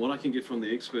 So from what I can get from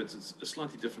the experts, it's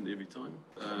slightly different every time.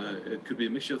 It could be a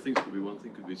mixture of things, could be one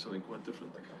thing, could be something quite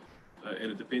different.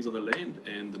 And it depends on the land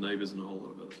and the neighbours and a whole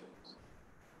lot of other things.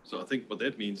 So I think what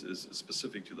that means is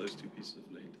specific to those 2 pieces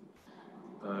of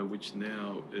land, which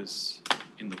now is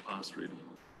in the past, really.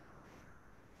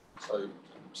 So,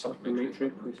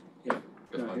 supplementary, yeah,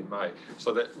 if I may.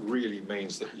 So that really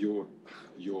means that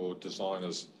your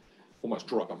designers almost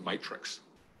draw up a matrix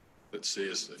that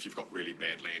says if you've got really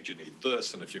bad land, you need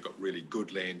this, and if you've got really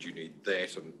good land, you need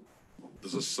that, and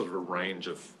there's a sort of a range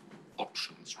of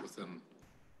options within.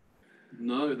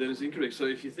 No, that is incorrect. So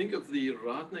if you think of the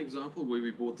Ratna example where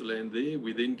we bought the land there,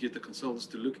 we then get the consultants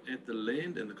to look at the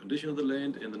land and the condition of the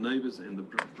land and the neighbours and the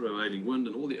prevailing wind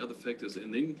and all the other factors,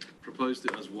 and then propose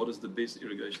to us what is the best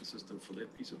irrigation system for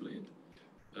that piece of land.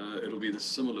 It'll be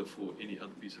similar for any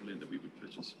other piece of land that we would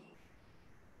purchase.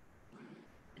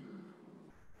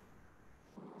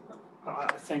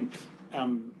 I think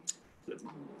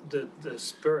the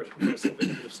spirit of this,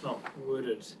 even if it's not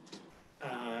worded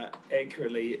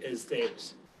accurately, is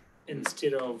that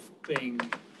instead of being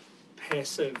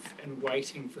passive and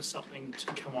waiting for something to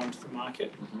come onto the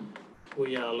market,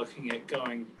 we are looking at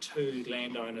going to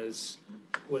landowners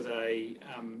with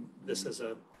this is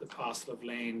the parcel of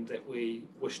land that we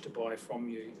wish to buy from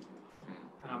you.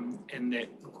 And that,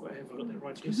 have I got that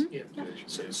right? Yes. Yeah.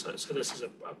 So this is a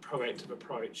proactive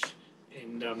approach,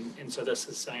 and so this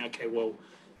is saying, okay, well,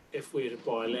 if we're to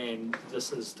buy land,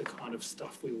 this is the kind of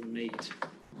stuff we will need.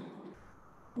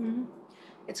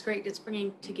 It's great. It's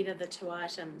bringing together the 2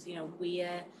 items. You know,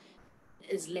 where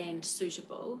is land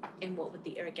suitable, and what would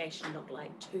the irrigation look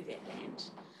like to that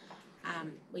land?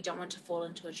 We don't want to fall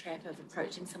into a trap of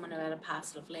approaching someone about a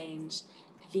parcel of land,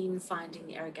 then finding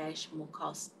the irrigation will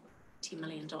cost $10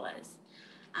 million.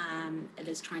 It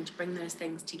is trying to bring those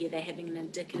things together, having an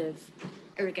indicative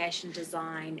irrigation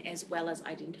design, as well as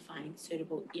identifying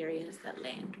suitable areas that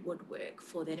land would work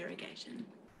for that irrigation.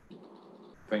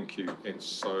 Thank you. And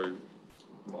so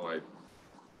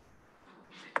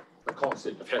the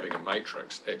concept of having a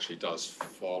matrix actually does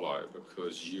follow,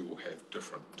 because you will have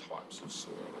different types of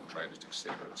soil and drainage,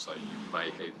 etc. So you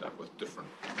may end up with different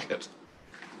kit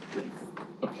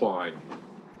applying.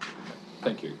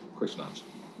 Thank you. Question answered.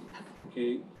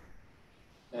 Okay.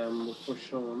 We'll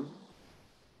push on.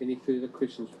 Any further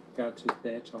questions with regard to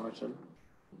that item?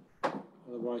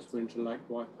 Otherwise, we're into Lake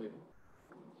Waipu.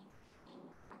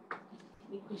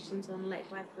 Any questions on Lake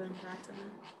Waipu and Rātana?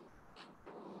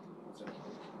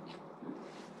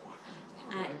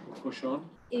 We'll push on.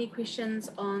 Any questions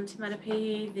on Te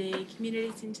Marapihi, the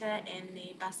community centre and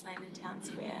the bus lane in Town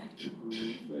Square?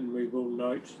 And we will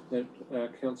note that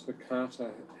Councillor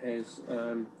Carter has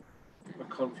a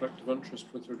conflict of interest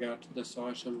with regard to this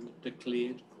item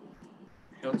declared.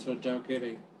 Councillor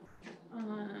Dalgety.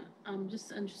 I'm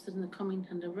just interested in the comment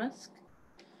under risk.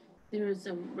 There is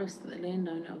a risk that the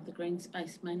landowner of the green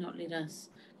space may not let us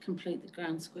complete the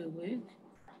ground square work.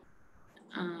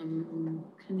 Can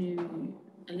you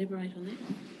elaborate on that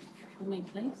for me,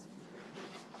 please?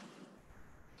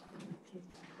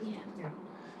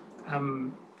 Yeah.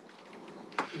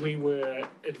 We were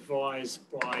advised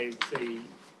by the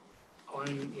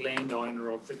landowner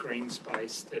of the green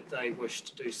space that they wished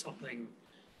to do something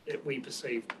that we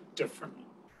perceived different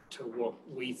to what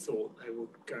we thought they were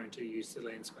going to use the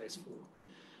land space for.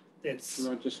 That's.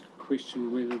 Can I just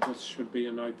question whether this should be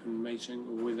an open meeting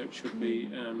or whether it should be,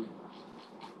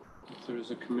 if there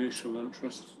is a commercial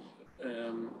interest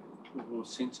or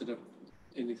sensitive,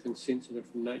 anything sensitive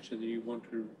in nature that you want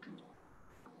to.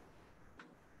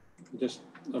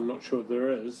 I'm not sure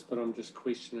there is, but I'm just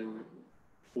questioning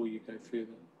before you go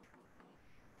further.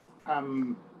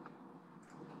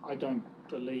 I don't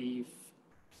believe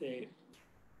that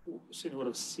certainly what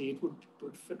I've said would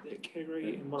fit that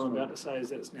category, and what I'm about to say is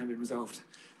that it's now been resolved.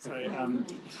 So,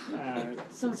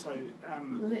 That's fine.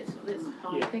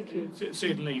 yeah, Thank you.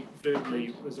 Certainly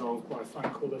verbally resolved by a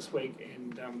phone call this week,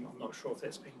 and I'm not sure if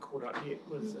that's been caught up yet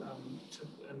with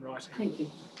in writing. Thank you.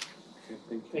 Okay,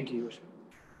 thank you. Thank you, Your Worship.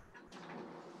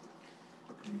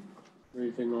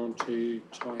 Moving on to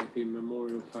Taihape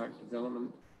Memorial Park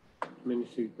Development,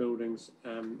 amenity buildings,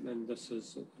 and this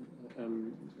is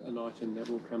an item that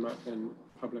will come up in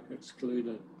public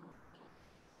excluded.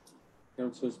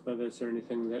 Councillors, but is there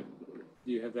anything that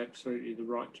you have absolutely the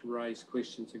right to raise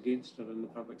questions against it in the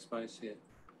public space here?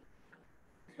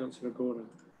 Councillor Gordon.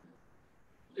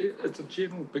 It's a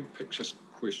general big picture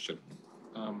question,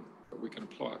 but we can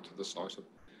apply it to this item.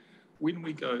 When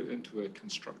we go into a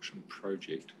construction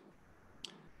project,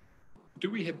 do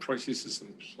we have processes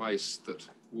in place that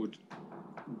would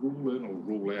rule in or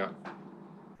rule out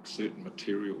certain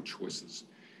material choices?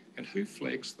 And who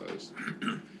flags those?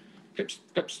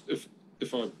 Perhaps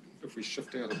if we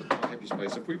shift out of the Taihape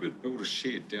space, if we would build a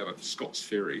shed down at Scott's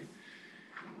Ferry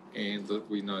and that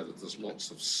we know that there's lots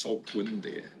of salt wind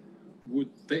there, would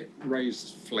that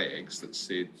raise flags that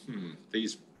said,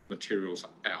 these materials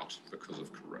are out because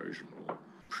of corrosion or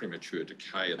premature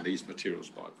decay and these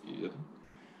materials might be in?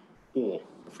 Or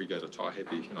if we go to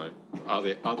Taihape, are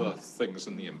there other things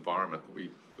in the environment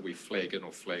that we flag in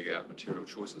or flag out material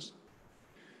choices?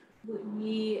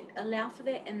 We allow for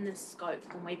that in the scope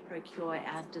when we procure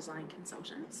our design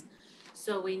consultants.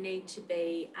 So we need to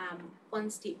be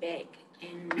one step back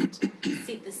and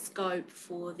set the scope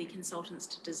for the consultants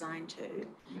to design to,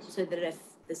 so that if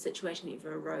the situation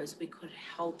ever arose, we could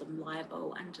hold them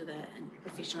liable under the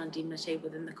professional indemnity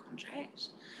within the contract.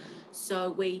 So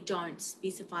we don't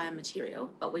specify a material,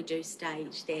 but we do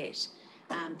state that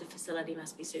the facility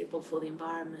must be suitable for the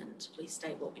environment. We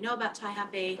state what we know about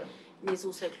Taihape, and there's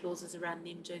also clauses around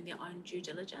them doing their own due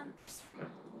diligence.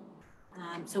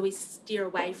 So we steer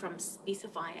away from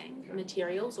specifying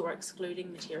materials or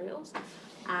excluding materials,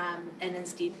 and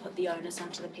instead put the onus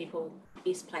onto the people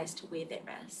best placed to wear that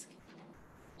risk.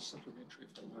 Supplementary,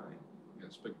 if I may.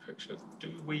 It's big picture.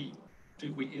 Do we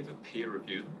ever peer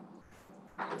review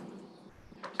them?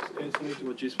 Just answering to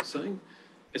what Jess was saying,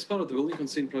 as part of the building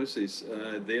consent process,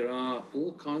 there are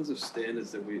all kinds of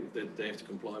standards that they have to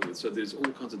comply with. So there's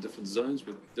all kinds of different zones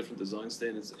with different design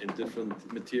standards and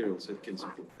different materials that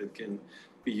can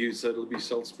be used. So it'll be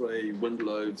salt spray, wind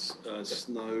loads,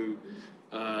 snow,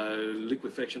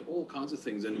 liquefaction, all kinds of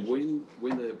things. And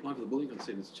when they apply for the building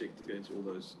consent, it's checked against all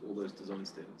those design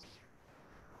standards.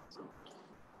 So.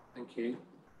 Thank you.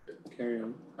 Carry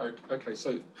on. Okay,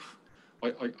 so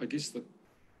I guess the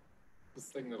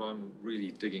thing that I'm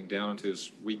really digging down into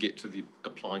is we get to the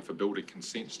applying for building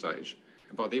consent stage,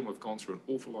 and by then we've gone through an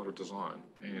awful lot of design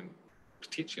and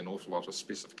potentially an awful lot of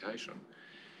specification,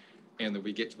 and then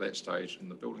we get to that stage and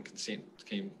the building consent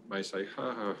scheme may say,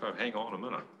 hang on a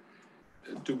minute,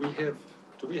 do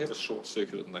we have a short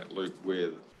circuit in that loop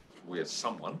where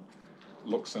someone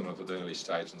looks in at an early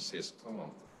stage and says,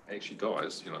 oh, actually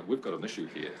guys, we've got an issue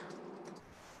here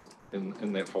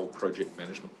in that whole project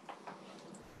management?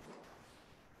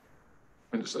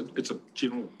 And it's a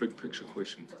general big picture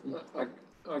question.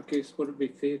 I guess would it be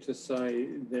fair to say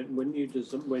that when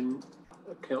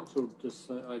a council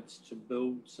decides to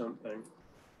build something,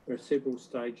 there are several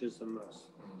stages in this.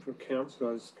 For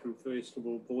councillors can first of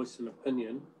all voice an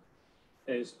opinion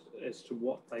as to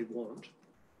what they want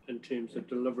in terms of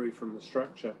delivery from the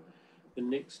structure. The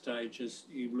next stage is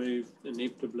you move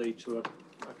inevitably to a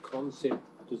concept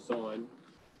design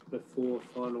before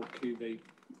final QV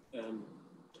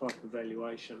type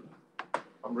evaluation.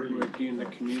 Where again, the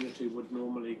community would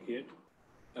normally get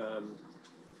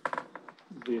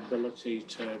the ability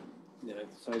to,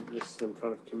 say this in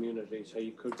front of community, so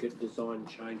you could get design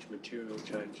change, material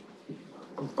change.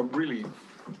 I'm really,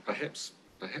 perhaps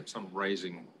I'm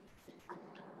raising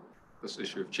this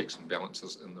issue of checks and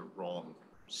balances in the wrong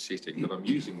setting, but I'm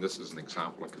using this as an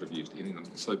example. I could have used any of them.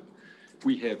 So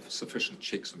we have sufficient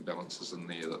checks and balances in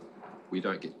there that we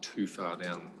don't get too far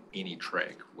down any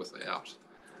track without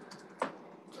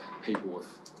people with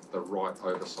the right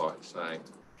oversight saying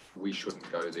we shouldn't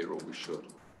go there or we should.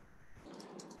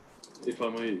 If I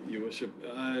may, Your Worship,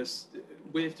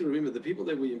 we have to remember the people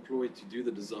that we employ to do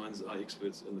the designs are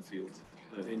experts in the field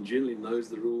and generally knows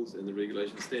the rules and the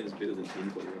regulation standards better than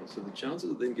anybody else. So the chances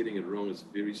of them getting it wrong is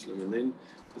very slim. And then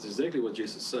it's exactly what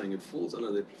Jess is saying. It falls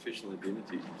under their professional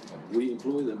indemnity. We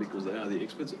employ them because they are the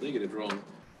experts. If they get it wrong,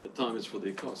 the time is for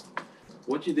their cost.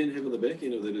 What you then have on the back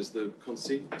end of that is the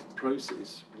consent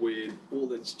process where all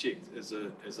that's checked as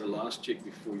a last check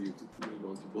before you move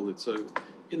on to build it. So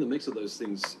in the mix of those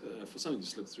things, for something to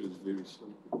slip through is very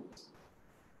slim.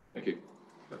 Thank you.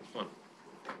 That's fine.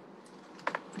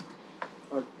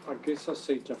 I guess I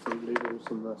see different levels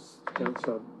in this.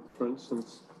 So, for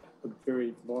instance, at the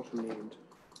very bottom end,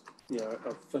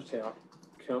 a fit out,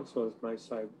 councillors may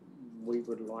say, we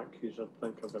would like you to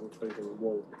think of including a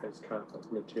wall as carpet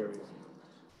material.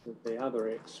 At the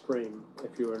other extreme,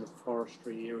 if you're in a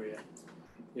forestry area,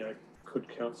 could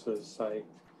councillors say,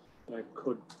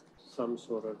 could some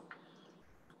sort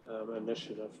of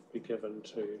initiative be given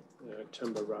to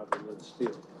timber rather than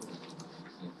steel?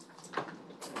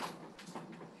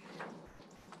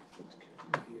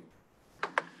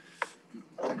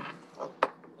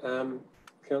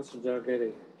 Councillor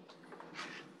Dalgety.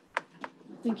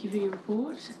 Thank you for your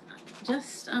report.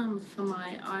 Just for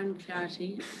my own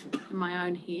clarity in my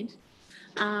own head,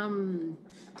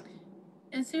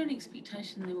 is there an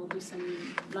expectation there will be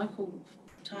some local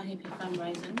Taihape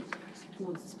fundraising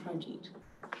towards this project?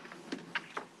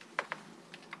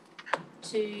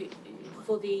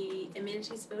 For the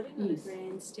amenities building or Yes. the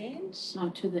grandstand? No,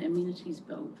 to the amenities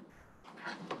build.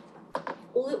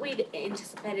 All that we'd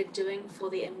anticipated doing for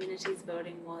the amenities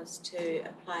building was to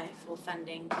apply for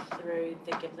funding through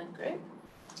the Giblin Group,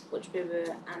 which we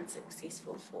were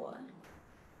unsuccessful for.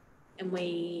 And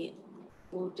we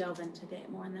will delve into that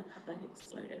more in the public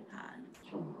excluded part.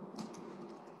 Sure.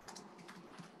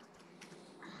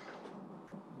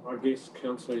 I guess,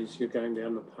 councillors, you're going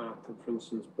down the path of, for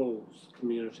instance, Bulls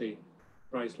community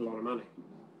raised a lot of money.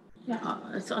 Yeah,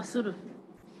 I sort of,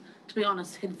 to be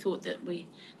honest, had thought that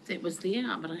was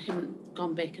there, but I haven't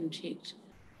gone back and checked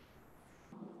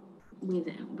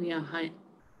where I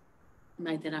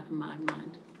made that up in my own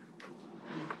mind.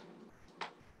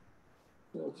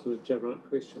 That's a legitimate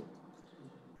question.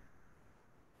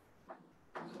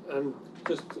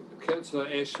 Just, Councillor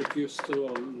Ash, if you're still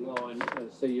online,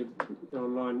 so you're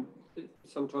online,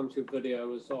 sometimes your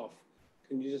video is off.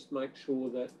 Can you just make sure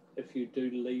that if you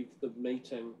do leave the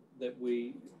meeting that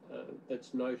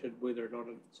that's noted whether or not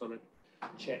it's on a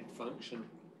chat function,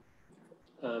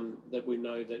 that we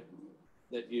know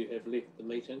that you have left the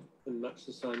meeting, in much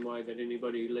the same way that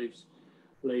anybody who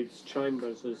leaves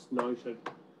chambers is noted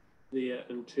there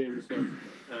in terms of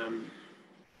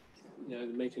the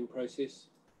meeting process.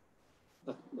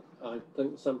 I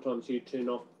think sometimes you turn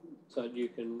off so that you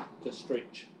can just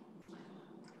stretch.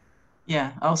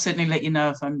 Yeah, I'll certainly let you know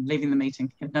if I'm leaving the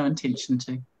meeting. I have no intention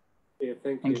to. Yeah,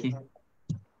 thank you.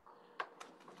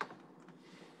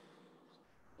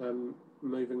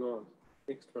 Moving on.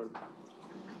 Next one.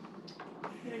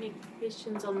 Are there any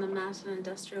questions on the Martin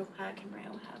Industrial Park and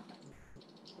Rail Hub?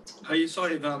 Yes,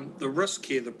 I have the risk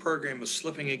here, the program is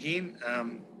slipping again.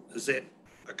 Is that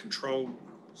a controlled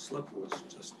slip or is it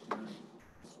just,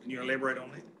 can you elaborate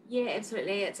on that? Yeah,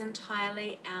 absolutely. It's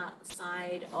entirely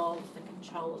outside of the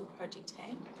control of the project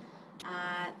team.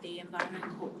 The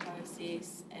environment court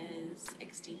process is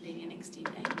extending,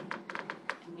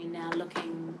 and we're now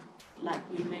looking like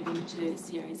we're moving to a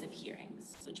series of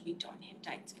hearings, which we don't have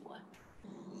dates for.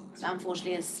 So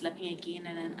unfortunately, it's slipping again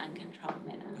in an uncontrolled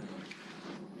manner.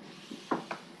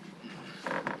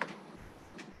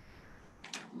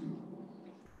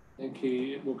 Thank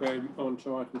you. We'll go on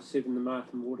to item 7, the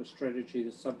Martin Water Strategy,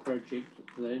 the sub-project,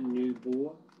 the new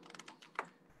bore.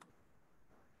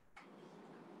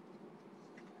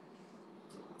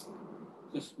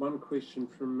 Just one question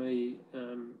from me,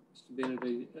 Mr.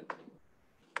 Benedy.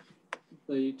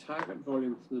 The target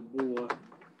volume for the bore,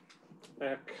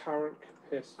 our current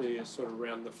capacity is sort of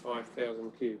around the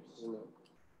 5,000 cubes, isn't it?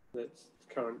 That's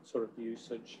current sort of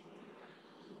usage.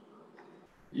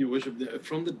 Your Worship,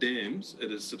 from the dams,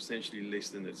 it is substantially less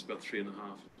than it's about 3.5 at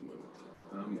the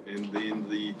moment. And then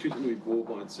the Tutanui bore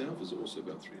by itself is also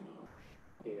about 3.5.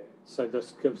 Yeah, so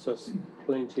this gives us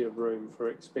plenty of room for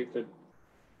expected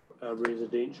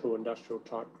residential, industrial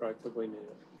type growth that we need.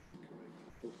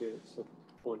 Thank you. That's the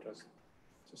point I was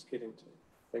just getting to.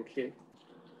 Thank you.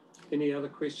 Any other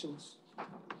questions? If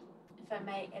I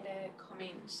may add a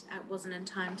comment, it wasn't in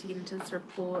time to get into this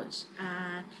report,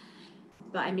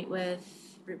 but I met with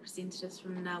representatives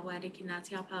from Ngā Waiariki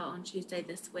Ngāti Apa on Tuesday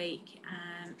this week,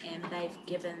 and they've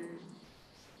given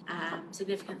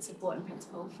significant support in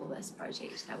principle for this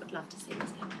project. I would love to see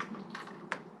this happen.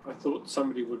 I thought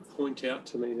somebody would point out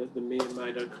to me that the Mayor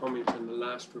made a comment in the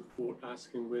last report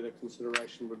asking whether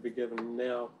consideration would be given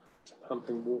now to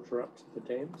pumping water up to the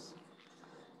dams.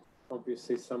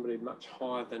 Obviously somebody much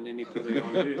higher than anybody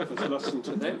on earth has listened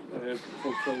to that and have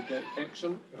fulfilled that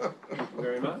action. Thank you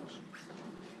very much.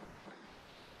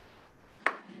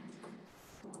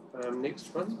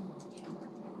 Next one.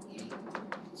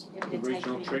 The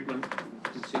regional treatment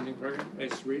consenting program,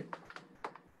 as read.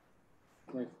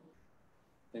 No.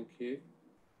 Thank you.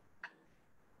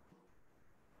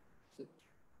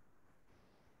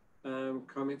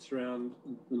 Comments around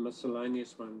the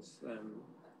miscellaneous ones.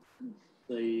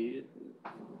 The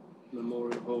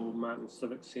Memorial Hall, Martin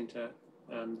Civic Centre,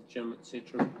 gym,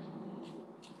 etc.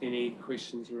 Any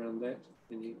questions around that?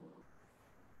 Any?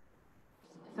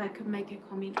 If I could make a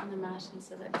comment on the Martin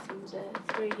Civic Centre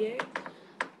through you.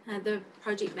 The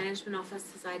Project Management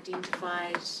Office has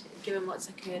identified, given what's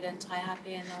occurred in Taihape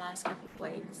in the last couple of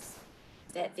weeks,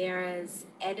 that there is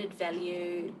added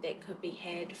value that could be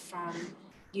had from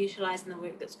utilising the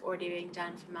work that's already being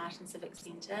done for Martin Civic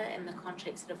Centre and the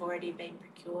contracts that have already been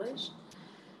procured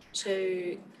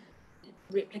to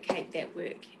replicate that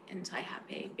work in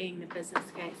Taihape, being the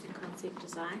business case and concept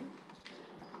design.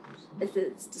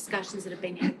 It's discussions that have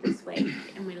been had this week,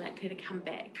 and we're likely to come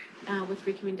back with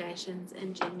recommendations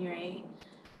in January.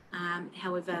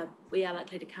 However, we are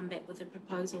likely to come back with a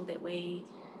proposal that we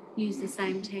use the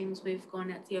same teams we've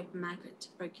gone out to the open market to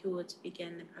procure to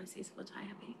begin the process for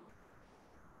Taihape.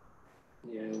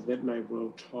 Yeah, that may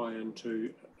well tie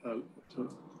into a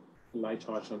late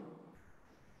item.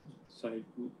 So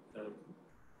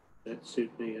that's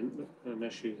certainly an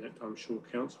issue that I'm sure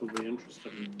Council will be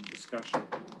interested in discussion.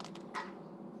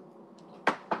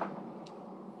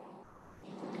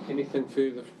 Anything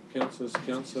further from Councillors?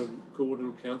 Councillor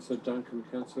Gordon, Councillor Duncan,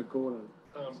 Councillor Gordon.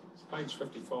 Page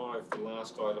 55, the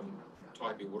last item,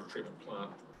 Taihape Water Treatment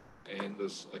Plant, and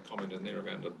there's a comment in there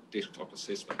around a desktop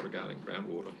assessment regarding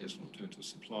groundwater as an alternative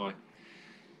supply.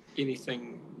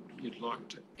 Anything you'd like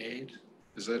to add?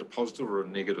 Is that a positive or a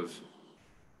negative?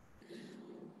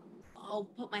 I'll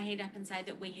put my hand up and say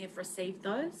that we have received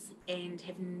those and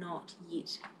have not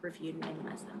yet reviewed and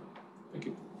analysed them. Thank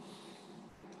you.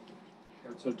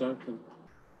 Councillor Duncan.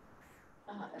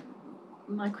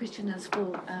 My question is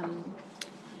for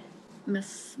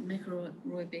Ms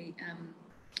McElroy be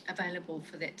available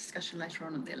for that discussion later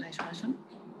on at that later item?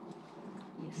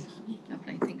 Yes,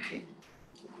 lovely, thank you.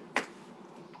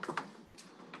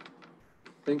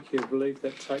 Thank you. I believe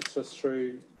that takes us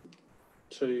through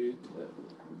to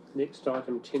next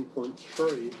item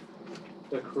 10.3,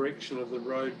 the correction of the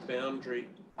road boundary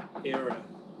error.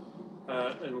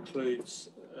 Includes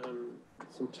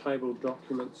some table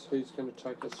documents. Who's going to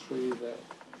take us through that?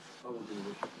 I will do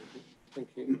this. Thank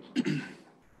you.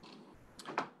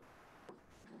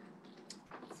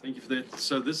 Thank you for that.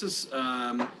 So this is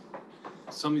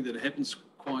something that happens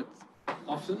quite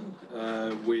often,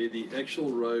 where the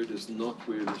actual road is not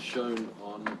where it is shown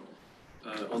on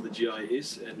the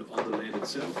GIS and on the land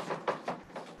itself.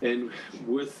 And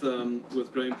with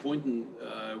Graham Poynton,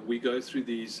 we go through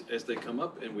these as they come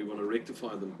up, and we want to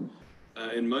rectify them.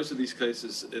 In most of these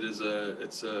cases,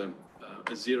 it's a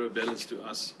zero balance to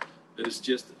us. It is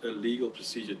just a legal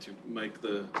procedure to make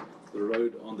the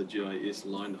road on the GIS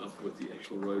line up with the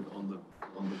actual road on the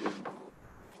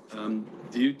ground.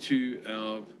 Due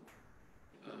to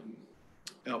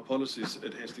our policies,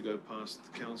 it has to go past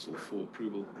the council for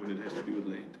approval when it has to do with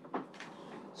land.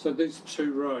 So these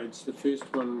two roads, the first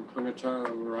one,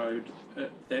 Pangatara Road,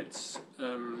 that's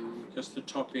just the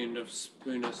top end of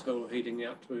Spooners Hill heading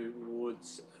out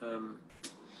towards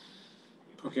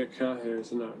Pukeakahu,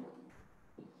 isn't it?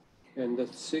 And the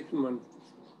second one,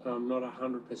 I'm not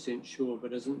 100% sure,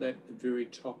 but isn't that the very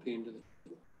top end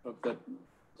of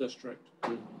the district.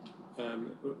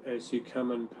 As you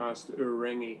come in past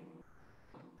Urangi,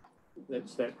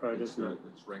 that's that road, isn't it?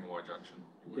 It's Rangwai Junction.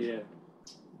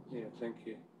 Yeah, thank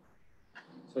you.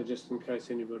 So just in case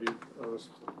anybody, I was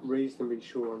reasonably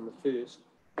sure on the first,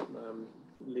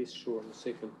 less sure on the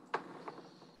second.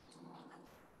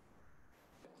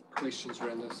 Questions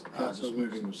around this? Just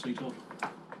moving receipt off.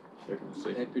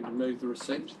 Happy to move the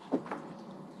receipt.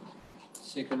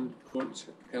 Second,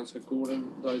 Councillor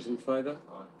Gordon. Those in favour?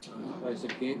 Those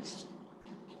against?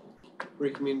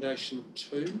 Recommendation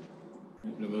 2.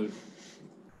 Happy to move.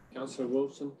 Councillor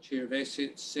Wilson, Chair of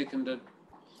Assets, seconded.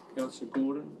 Councillor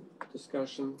Gordon.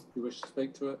 Discussion. You wish to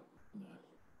speak to it? No.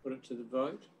 Put it to the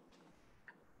vote.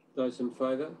 Those in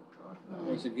favour?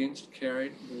 Those against?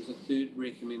 Carried. There's a third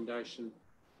recommendation.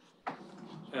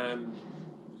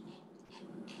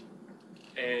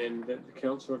 And that the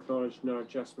council acknowledge no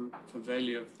adjustment for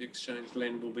value of the exchange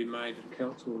land will be made, and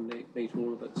council will meet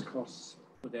all of its costs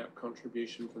without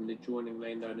contribution from the adjoining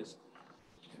landowners.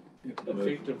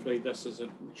 Effectively, this is a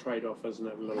trade-off, isn't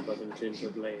it, a little bit in terms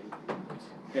of land.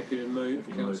 Happy to move.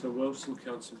 Councillor Wilson,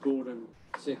 Councillor Gordon,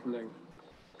 seconding.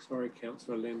 Sorry,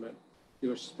 Councillor Lambert. You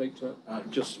wish to speak to it?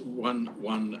 Just one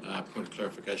point of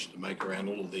clarification to make around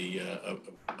all of the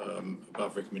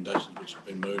above recommendations which have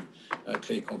been moved.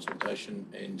 Clear consultation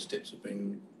and steps have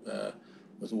been,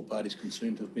 with all parties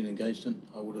concerned, have been engaged in.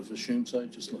 I would have assumed so.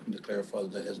 Just looking to clarify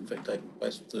that has in fact taken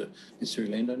place with the necessary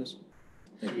landowners.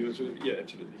 Thank you. Yeah,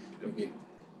 absolutely. Thank you.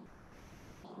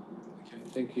 Okay,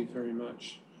 thank you very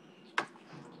much.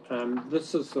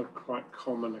 This is a quite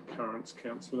common occurrence,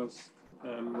 councillors,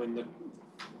 when the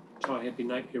Taihape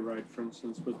Napier Road, for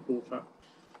instance, was brought up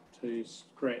to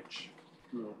scratch.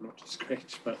 Well, not to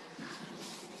scratch, but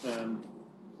there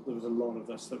was a lot of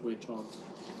this that went on.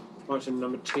 Item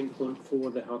number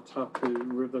 10.4, the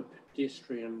Hautapu River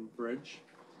Pedestrian Bridge.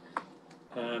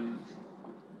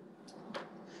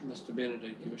 Mr.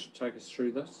 Benedict, you wish to take us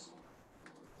through this?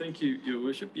 Thank you, Your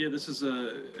Worship. Yeah, this is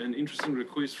an interesting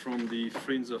request from the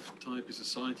Friends of Taihape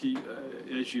Society.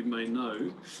 As you may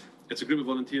know, it's a group of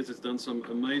volunteers that's done some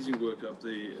amazing work up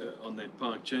there on that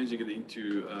park, changing it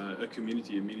into a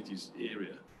community amenities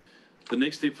area. The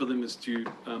next step for them is to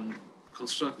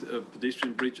construct a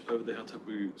pedestrian bridge over the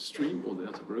Hautapu stream or the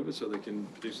Hautapu River, so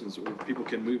pedestrians or people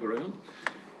can move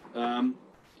around.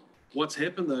 What's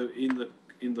happened though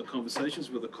in the conversations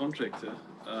with the contractor,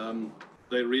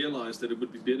 they realised that it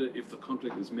would be better if the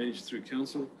contract is managed through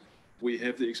council. We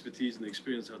have the expertise and the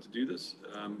experience how to do this,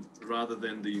 rather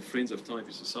than the Friends of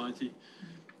Taihape Society.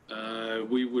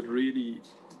 We would really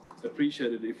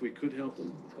appreciate it if we could help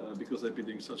them, because they've been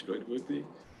doing such great work there.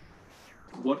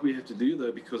 What we have to do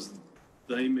though, because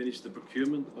they manage the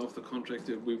procurement of the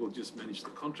contractor, we will just manage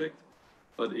the contract.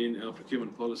 But in our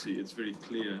procurement policy, it's very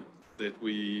clear that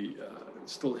we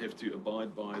still have to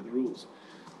abide by the rules.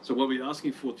 So what we're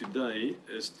asking for today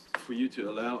is for you to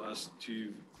allow us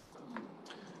to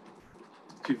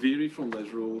vary from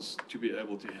those rules to be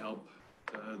able to help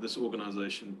this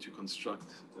organisation to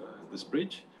construct this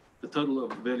bridge. The total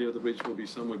value of the bridge will be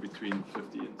somewhere between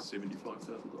 $50,000 and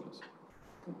 $75,000.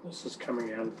 This is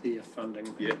coming out of their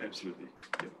funding. Yeah, absolutely.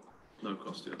 Yeah. No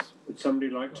cost to us. Would somebody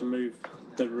like to move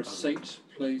the receipt,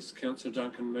 please? Councillor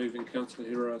Duncan moving, Councillor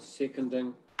Hira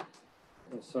seconding.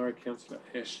 Sorry, Councillor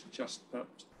Ash just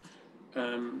about.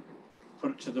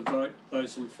 Put it to the vote.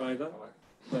 Those in favour?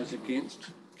 Those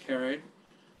against? Carried.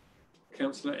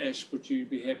 Councillor Ash, would you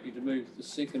be happy to move the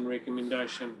second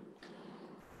recommendation?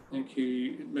 Thank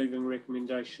you. Moving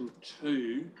recommendation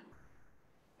 2.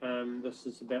 This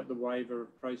is about the waiver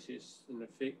of process in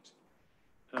effect.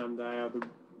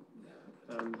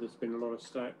 There's been a lot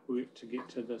of work to get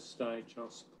to this stage. I'll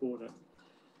support it.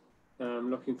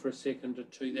 Looking for a seconder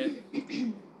to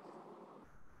that.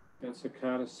 Councillor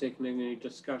Carter seconding. Any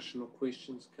discussion or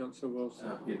questions? Councillor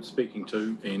Wilson. Yeah, speaking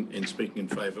to and speaking in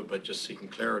favour, but just seeking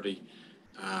clarity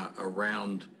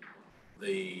around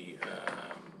the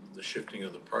shifting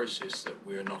of the process, that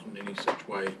we're not in any such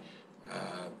way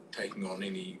taking on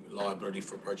any liability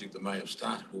for a project that may have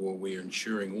started, or we're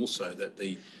ensuring also that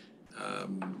the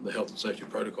health and safety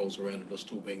protocols around it are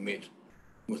still being met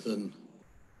within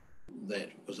that,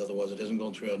 because otherwise it hasn't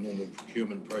gone through our normal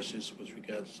procurement process with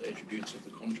regards to attributes of the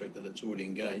contractor that's already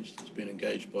engaged. It's been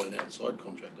engaged by an outside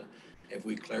contractor. Have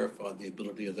we clarified the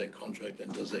ability of that contractor,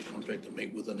 and does that contractor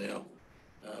meet within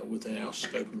our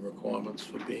scope and requirements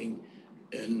for being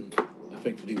in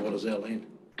effectively what is our land?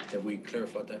 Have we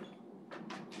clarified that?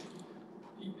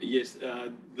 Yes,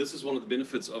 this is one of the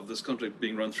benefits of this contract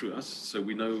being run through us, so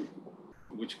we know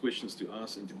which questions to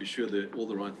ask and to be sure that all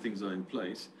the right things are in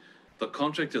place. The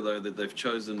contractor, though, that they've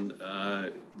chosen,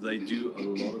 they do a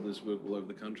lot of this work all over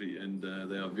the country, and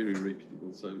they are very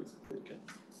reputable. So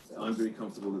I'm very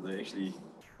comfortable that they're actually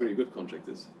very good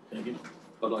contractors. Thank you.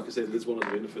 But like I said, it's one of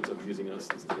the benefits of using us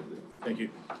instead of them. Thank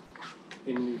you.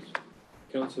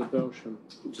 Councillor Belsham.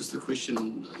 Just a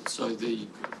question. So the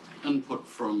input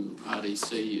from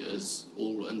RDC is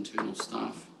all internal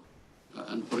staff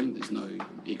inputting. There's no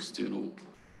external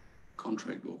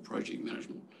contract or project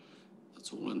management.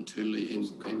 It's all internally,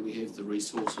 and we have the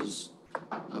resources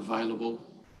available.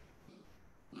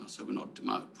 So we're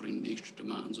not putting extra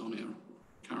demands on our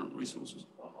current resources.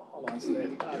 I'll answer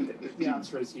that. The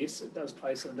answer is yes, it does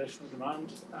place an additional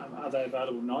demand. Are they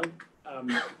available? No.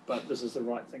 But this is the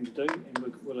right thing to do,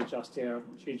 and we'll adjust our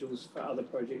schedules for other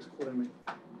projects accordingly.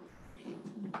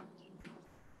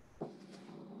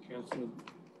 Councillor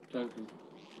Duncan.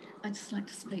 I'd just like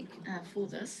to speak for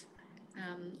this.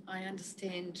 I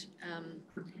understand,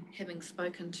 having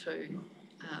spoken to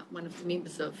one of the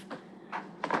members of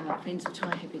Friends of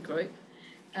Taihape Group,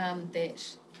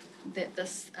 that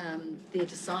this their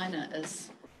designer is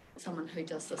someone who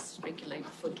does this regularly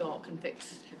for DOC. In fact,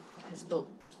 has built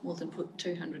more than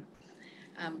 200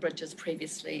 bridges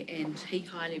previously, and he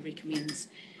highly recommends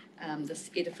this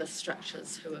Edifice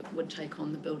Structures, who would take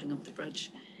on the building of the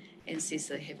bridge, and says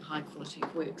they have a high quality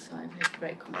of work. So I have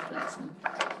great confidence in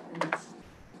this.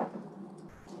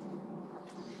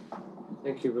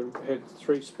 Thank you. We've had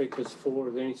 3 speakers for.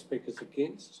 Are there any speakers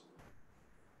against?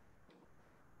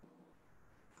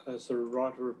 Is there a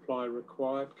right of reply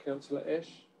required, Councillor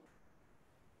Ash?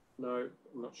 No,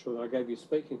 I'm not sure. I gave you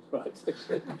speaking rights.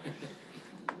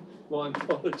 My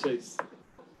apologies.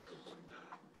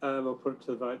 I'll put it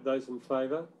to the vote. Those in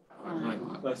favour? Aye.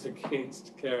 Those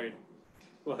against? Carried.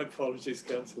 My apologies,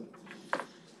 Councillor.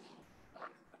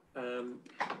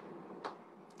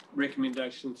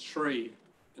 Recommendation 3,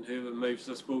 and whoever moves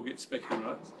this will get speaking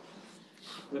rights.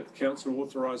 That the Council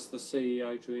authorise the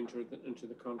CEO to enter into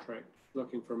the contract.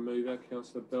 Looking for a mover,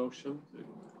 Councillor Belsham.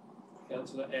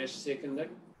 Councillor Ash seconding.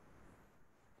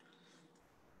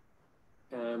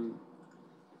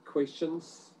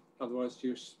 Questions? Otherwise, do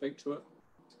you speak to it?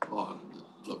 Oh,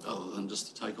 look, other than just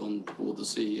to take on board the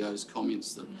CEO's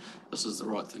comments that this is the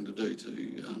right thing to do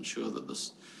to ensure that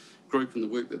this group and the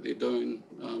work that they're doing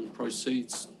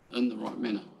proceeds in the right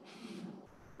manner.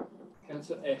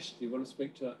 Councillor Ash, do you want to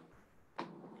speak to it?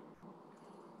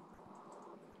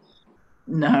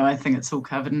 No, I think it's all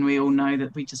covered, and we all know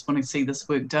that we just want to see this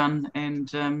work done,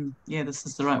 and yeah, this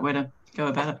is the right way to go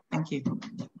about it. Thank you.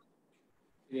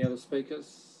 Any other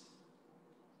speakers?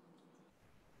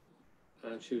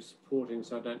 She was supporting,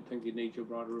 so I don't think you need your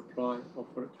right of reply. I'll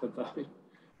put it to the vote.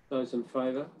 Those in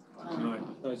favour? Aye.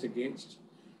 Those against?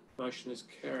 Motion is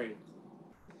carried.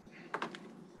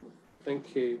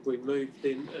 Thank you. We move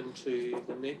then into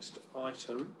the next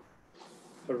item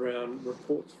around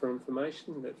reports for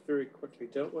information. That's very quickly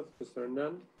dealt with because there are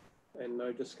none and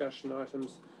no discussion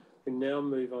items. We now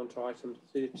move on to item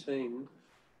 13,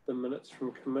 the minutes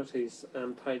from committees,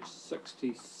 page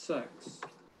 66.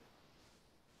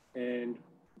 And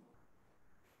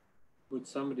would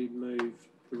somebody move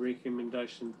the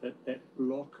recommendation that that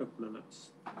block of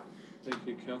minutes? Thank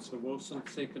you, Councillor Wilson.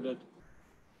 Seconded.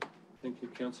 Thank you,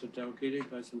 Councillor Dalgety.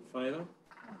 Those in favour?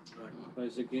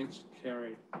 Those against?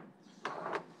 Carried.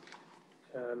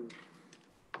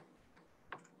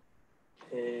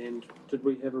 And did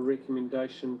we have a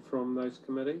recommendation from those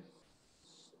committees?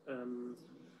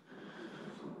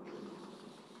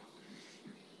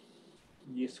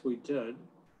 Yes, we did,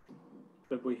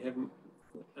 but we haven't.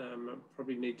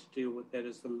 Probably need to deal with that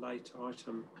as the late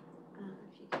item.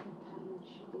 If you can page,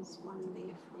 there's one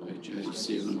there from Page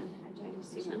 87. Page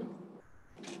 87.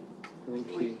 Thank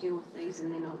We'll you. deal with these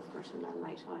and then I'll put in a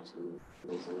late item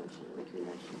resolution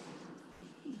recommendation.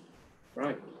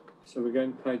 Right, so we're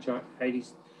going to page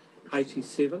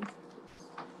 87.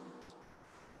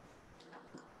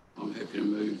 I'm happy to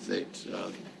move that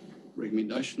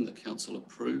recommendation. The council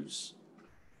approves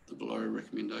the below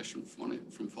recommendation from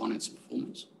Finance and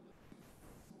Performance.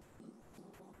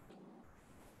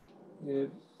 Yeah,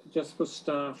 just for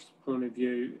staff's point of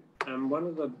view, one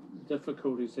of the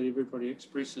difficulties that everybody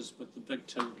expresses with the Big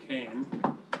Tin Can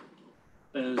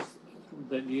is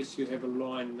that yes, you have a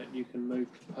line that you can move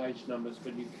to page numbers,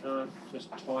 but you can't just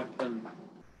type in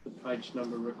the page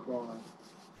number required.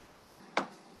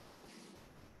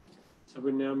 So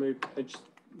we now move page.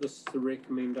 This is the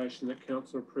recommendation that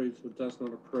council approves or does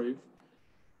not approve.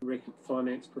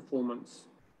 Finance performance.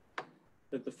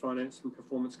 That the Finance and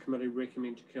Performance Committee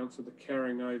recommend to council the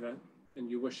carrying over, and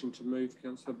you're wishing to move,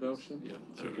 Councillor Belsham? Yeah,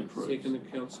 that approves. Second,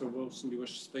 Councillor Wilson, do you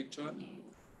wish to speak to it?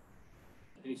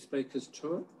 Any speakers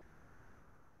to it?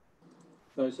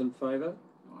 Those in favour?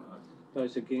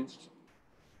 Those against?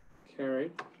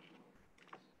 Carried.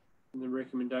 And the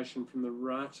recommendation from the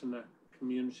Ratana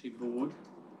Community Board,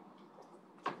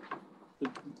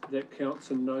 that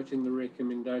council, noting the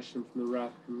recommendation from the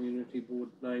Ratana Community Board,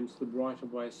 names the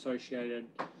right-of-way associated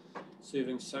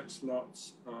serving 6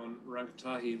 lots on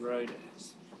Rangatahi Road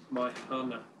as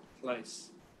Maihana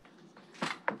Place.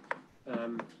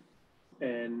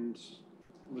 And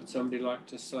would somebody like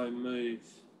to so move?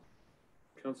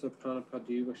 Councillor Panapa,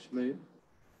 do you wish to move?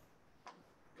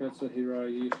 Councillor Hiro,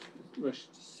 you wish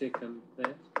to second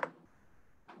that?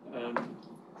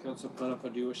 Councillor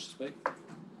Panapa, do you wish to speak?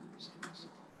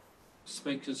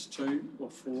 Speakers 2 or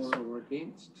 4 or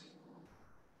against?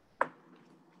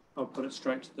 I'll put it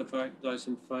straight to the vote. Those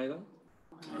in favour?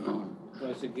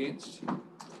 Those against?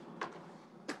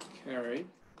 Carried.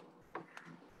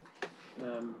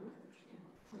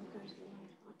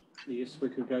 Yes, we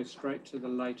could go straight to the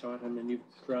late item, and you've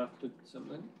drafted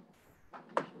something.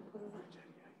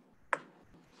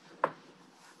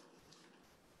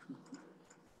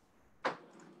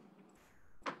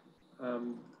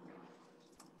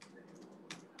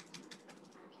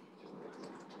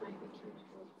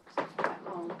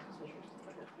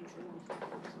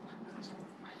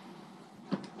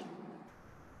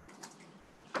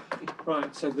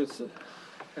 Right, so there's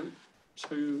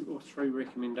 2 or 3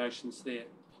 recommendations there.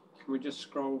 Can we just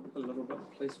scroll a little bit,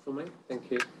 please, for me? Thank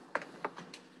you.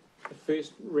 The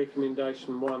first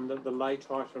recommendation, 1, that the late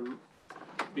item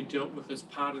be dealt with as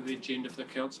part of the agenda for the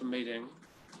council meeting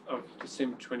of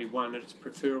December 21. It's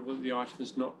preferable that the item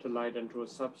is not delayed into a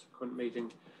subsequent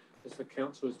meeting, as the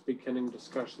council is beginning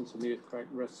discussions on the earthquake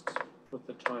risks with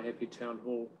the Taihape Town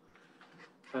Hall.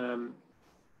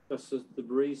 This is the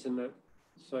reason that,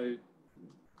 so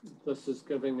this is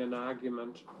giving an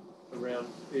argument around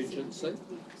urgency.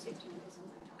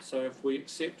 So if we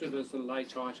accept it as a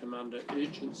late item under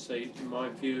urgency, my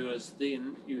view is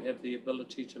then you have the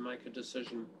ability to make a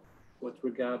decision with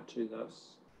regard to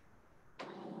this.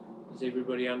 Does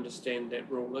everybody understand that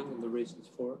ruling and the reasons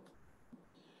for it?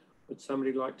 Would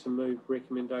somebody like to move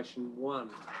recommendation 1?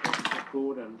 Councillor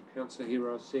Gordon, Councillor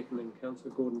Hiro seconding.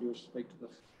 Councillor Gordon, do you wish to speak to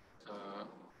this?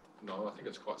 No, I think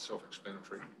it's quite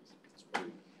self-explanatory. It's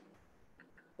pretty...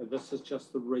 So this is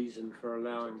just the reason for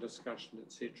allowing discussion,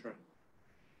 etc.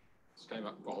 This came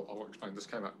up, well, I'll explain. This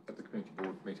came up at the community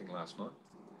board meeting last night.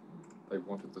 They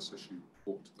wanted this issue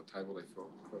brought to the table. They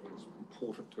felt that it was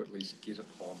important to at least get it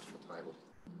onto the table.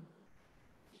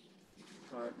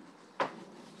 Right.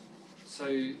 So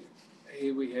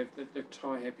here we have that the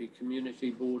Taihape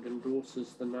Community Board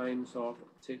endorses the names of,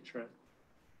 etc.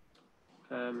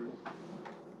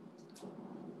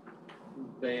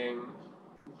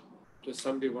 Does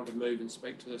somebody want to move and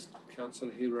speak to this?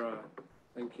 Councillor Hiro,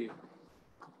 thank you.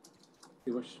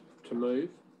 You wish to move?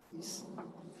 Yes.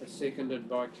 Seconded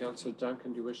by Councillor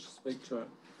Duncan. Do you wish to speak to it?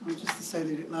 Just to say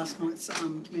that at last night's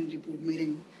community board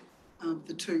meeting,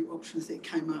 the 2 options that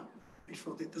came up, we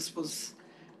felt that this was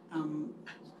the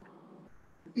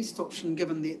best option,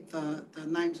 given that the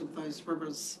names of those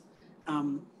rivers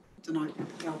denote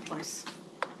our place.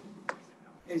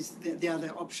 As the other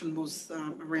option was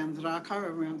around the rako,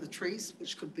 around the trees,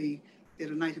 which could be that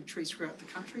are native trees throughout the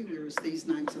country, whereas these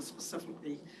names are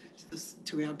specifically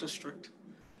to our district.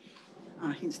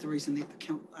 Hence the reason that the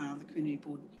community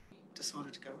board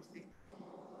decided to go with that.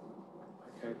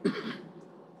 Okay.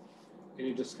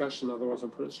 Any discussion? Otherwise, I'll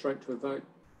put it straight to a vote.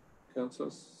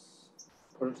 Councillors,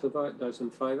 put it to the vote. Those in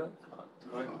favour?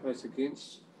 Aye. Those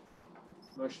against?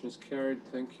 Motion is carried.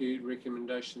 Thank you.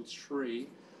 Recommendation 3.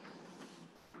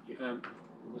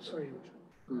 Sorry,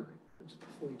 Richard. Just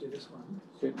before you do this one,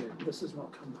 certainly. This has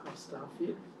not come past staff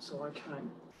yet, so I can't,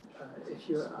 if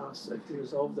you're asked if you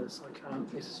resolve this, I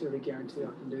can't necessarily guarantee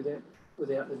I can do that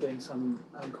without there being some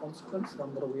consequence that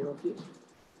I'm not aware of yet.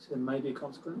 So there may be a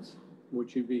consequence.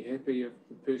 Would you be happy if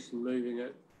the person moving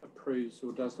it approves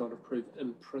or does not approve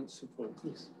in principle?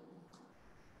 Yes.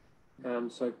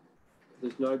 So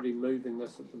there's nobody moving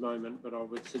this at the moment, but I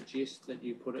would suggest that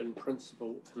you put in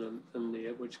principle in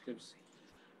there, which gives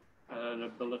an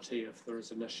ability if there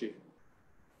is an issue.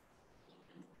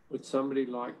 Would somebody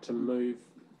like to move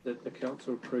that the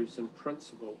council approves in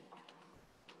principle?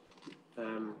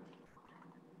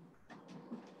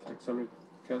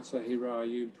 Councillor Hiro, are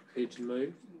you prepared to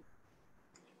move?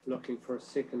 Looking for a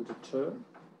second to turn.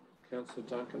 Councillor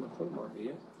Duncan, I thought it might be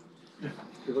you.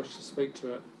 If you wish to speak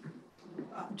to it.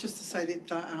 Just to say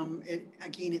that,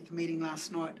 again, at the meeting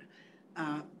last night,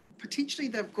 potentially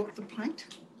they've got the paint.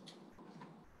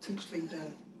 Potentially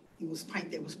it was paint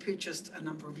that was purchased a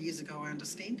number of years ago, I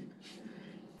understand.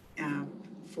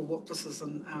 for what this is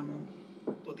and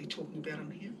what they're talking about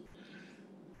in here.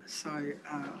 So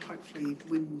hopefully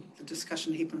when the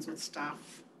discussion happens with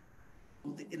staff,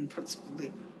 or in principle,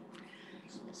 that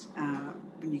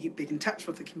when you get back in touch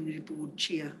with the community board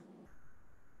chair,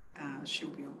 she'll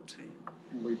be able to.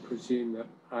 We presume that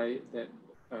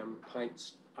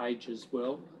paints age as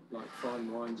well, like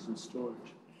fine wines and storage.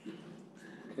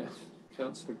 Okay.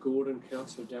 Councillor Gordon,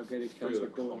 Councillor Dalgety, Councillor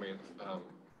Gordon.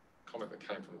 Comment that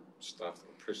came from staff that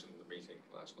were present in the meeting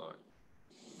last night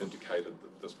indicated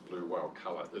that this blue whale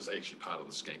colour is actually part of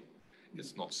the scheme.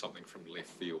 It's not something from left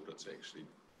field, it's actually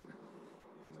in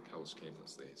the colour scheme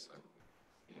that's there. So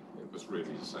yeah, it was really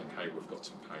saying, hey, we've got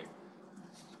some paint.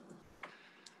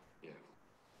 Yeah,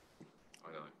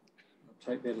 I know.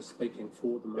 I'll take that as speaking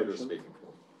for the motion. It is speaking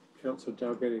for. Councillor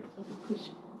Dalgety.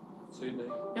 Certainly.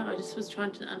 No, I just was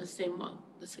trying to understand what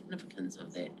the significance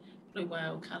of that blue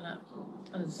whale colour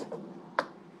is.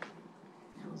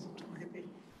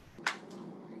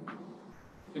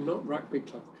 They're not rugby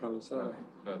club colours, are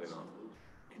they? No, they're not.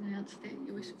 Can I answer that,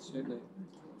 Your Worship? Certainly.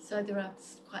 So there are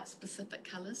quite specific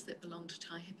colours that belong to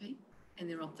Taihape, and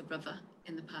they're of the river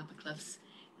and the Papa Cliffs,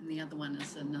 and the other one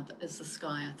is the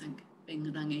sky, I think, being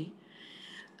rangi.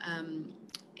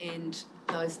 And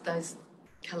those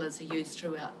colours are used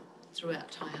throughout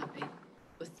Taihape,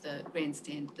 with the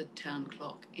grandstand, the town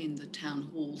clock, and the town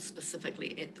hall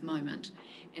specifically at the moment.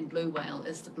 And blue whale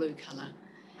is the blue colour.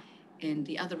 And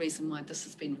the other reason why this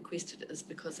has been requested is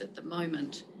because at the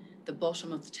moment, the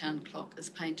bottom of the town clock is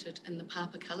painted in the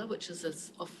Papa colour, which is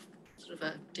sort of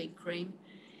a deep cream,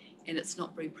 and it's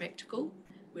not very practical,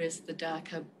 whereas the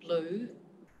darker blue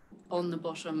on the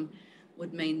bottom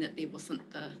would mean that there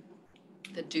wasn't the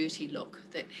dirty look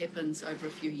that happens over a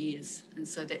few years. And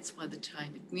so that's why the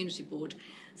Taihape Community Board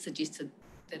suggested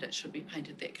that it should be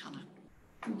painted that colour.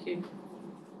 Thank you.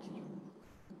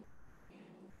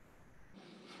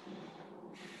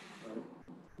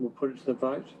 We'll put it to the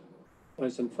vote.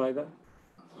 Those in favour?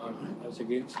 Aye. Those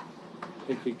against?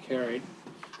 Thank you, carried.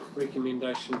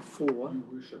 Recommendation 4. Your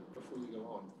Worship, before you go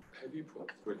on, have you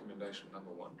put recommendation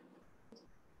number 1?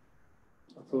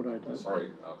 I thought I did. Sorry,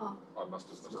 I must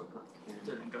have missed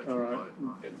it. All right.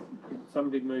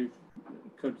 Somebody move.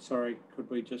 Could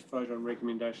we just vote on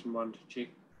recommendation 1 to check?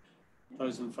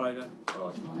 Those in favour?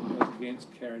 Those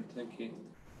against? Carried. Thank you.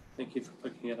 Thank you for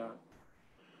picking it up.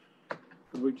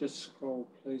 Could we just scroll,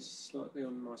 please, slightly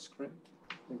on my screen?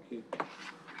 Thank you.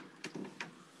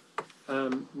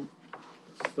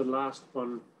 The last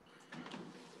one,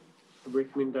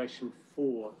 recommendation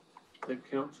 4,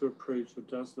 that council approves or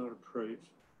does not approve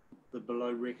the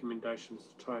below recommendations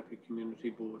of the Taihape Community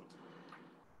Board.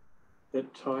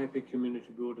 That Taihape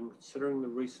Community Board, in considering the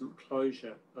recent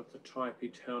closure of the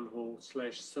Taihape Town Hall /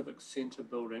 Civic Centre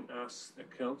building, asks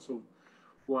that council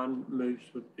 1,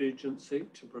 moves with urgency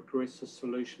to progress a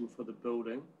solution for the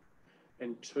building,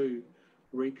 and 2,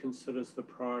 reconsiders the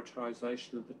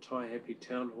prioritisation of the Taihape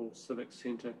Town Hall Civic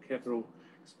Centre capital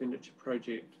expenditure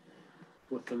project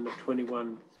within the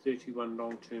 21-31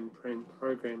 long-term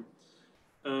programme.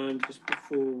 And just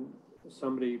before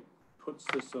somebody puts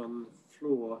this on the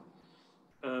floor,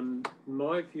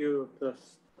 my view of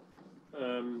this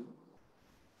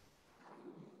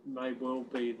may well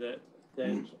be that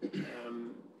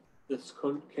this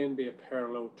can be a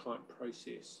parallel type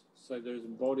process. So there's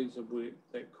bodies of work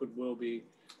that could well be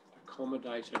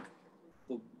accommodated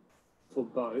for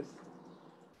both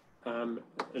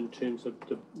in terms of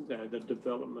the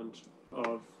development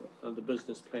of the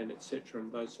business plan, etc.,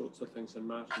 and those sorts of things. And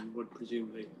Martin would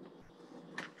presumably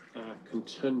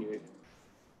continue.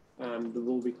 There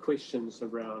will be questions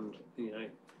around,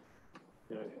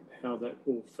 how that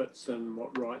all fits in,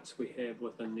 what rights we have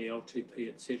within the LTP,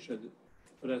 etc.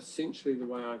 But essentially the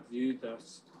way I view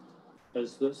this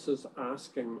is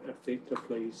asking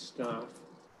effectively staff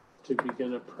to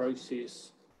begin a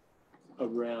process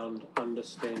around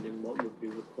understanding what would be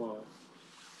required.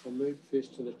 I'll move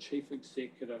first to the Chief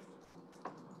Executive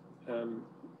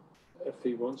if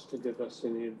he wants to give us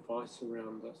any advice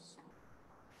around this.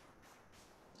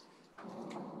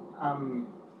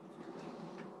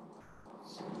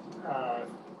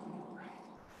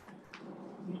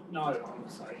 No, I would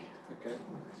say. Okay.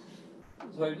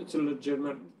 So it's a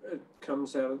legitimate, it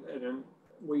comes out, and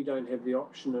we don't have the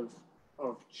option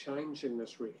of changing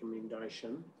this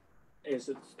recommendation as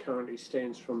it currently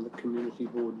stands from the community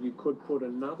board. You could put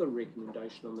another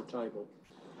recommendation on the table.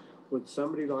 Would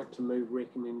somebody like to move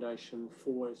recommendation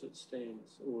 4 as it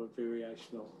stands, or a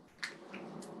variation of?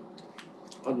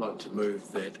 I'd like to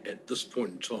move that at this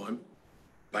point in time,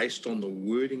 based on the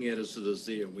wording as it is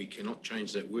there, and we cannot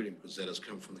change that wording because that has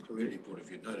come from the community board,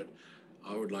 if you noted,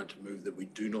 I would like to move that we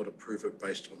do not approve it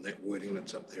based on that wording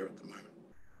that's up there at the moment.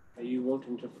 Are you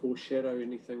wanting to foreshadow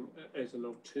anything as an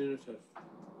alternative?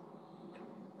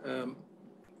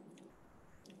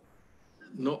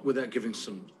 Not without giving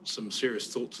some serious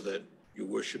thought to that, Your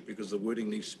Worship, because the wording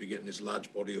needs to be getting this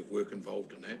large body of work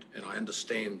involved in that, and I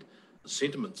understand the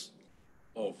sentiments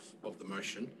of the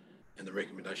motion and the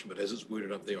recommendation, but as it's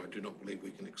worded up there, I do not believe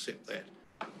we can accept that.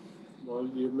 Well,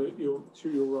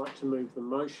 through your right to move the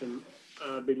motion,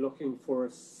 be looking for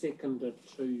a seconder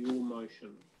to your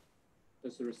motion.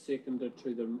 Is there a seconder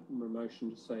to the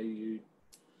motion to say you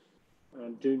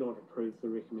do not approve the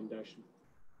recommendation?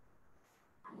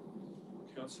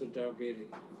 Councillor Dalgety,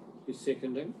 you're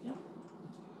seconding?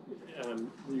 Yeah.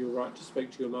 Your right to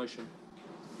speak to your motion.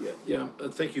 Yeah.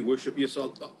 Thank you, Worship. Yes,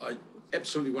 I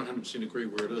absolutely 100% agree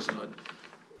where it is, and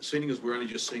seeing as we're only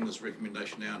just seeing this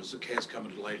recommendation now, and as it has come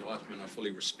at a late item, and I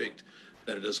fully respect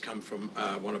that it has come from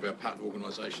one of our partner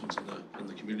organisations in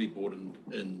the community board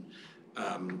in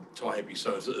Taihape,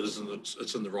 so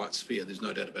it's in the right sphere. There's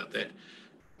no doubt about that.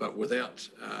 But without,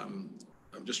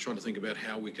 I'm just trying to think about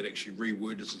how we could actually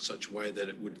reword this in such a way that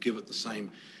it would give it the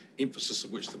same emphasis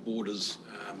of which the board is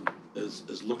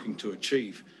looking to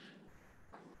achieve.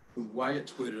 The way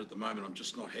it's worded at the moment, I'm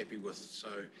just not happy with. So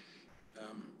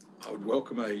I would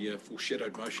welcome a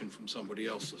foreshadowed motion from somebody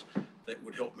else that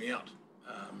would help me out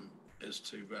as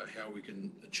to how we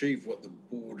can achieve what the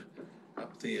board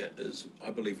up there is,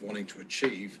 I believe, wanting to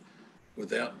achieve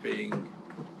without being...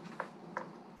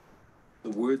 The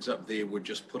words up there would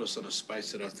just put us in a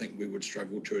space that I think we would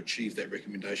struggle to achieve that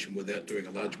recommendation without doing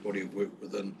a large body of work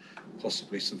within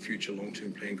possibly some future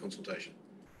long-term plan consultation.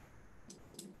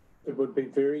 It would be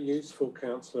very useful,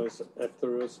 councillors, if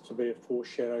there is to be a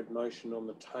foreshadowed motion on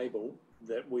the table,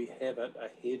 that we have it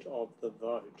ahead of the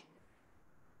vote.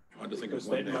 Because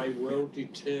that may well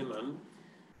determine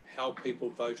how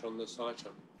people vote on this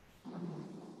item.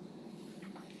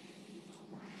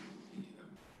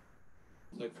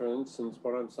 So, for instance,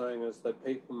 what I'm saying is that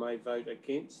people may vote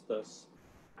against this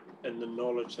in the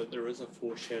knowledge that there is a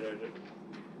foreshadowed.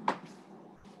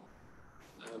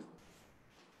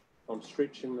 I'm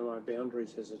stretching my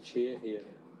boundaries as a chair here,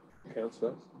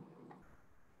 councillors.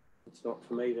 It's not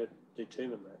for me to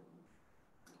determine that.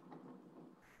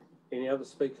 Any other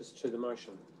speakers to the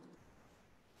motion?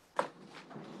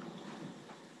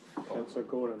 Councillor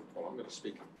Gordon. Well, I'm going to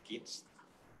speak against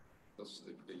this.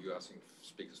 Are you asking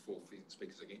speakers for,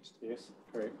 speakers against? Yes,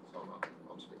 correct. So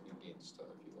I'm speaking against, if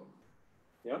you want.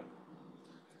 Yeah.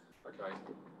 Okay.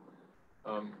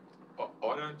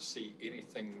 I don't see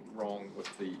anything wrong with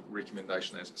the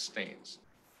recommendation as it stands.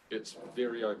 It's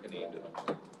very open-ended.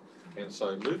 And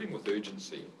so moving with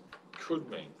urgency could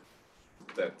mean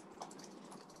that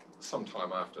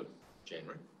sometime after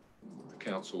January, the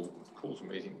council calls a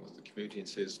meeting with the community and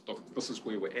says, look, this is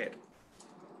where we're at.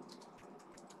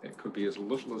 It could be as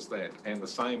little as that. And the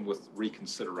same with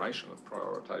reconsideration of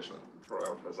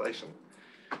prioritisation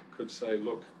could say,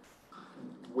 look,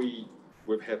 we've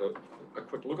had a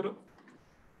quick look at it,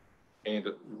 and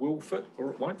it will fit or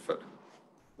it won't fit.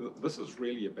 This is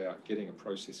really about getting a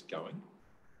process going.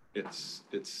 It's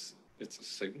a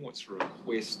signal, it's a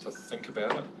request to think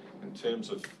about it in terms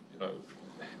of, you know,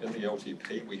 in the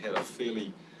LTP we had a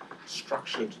very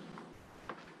structured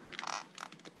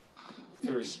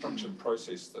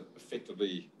process that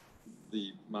effectively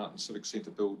the Martin Civic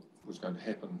Centre build was going to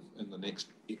happen in the next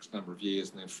X number of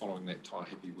years, and then following that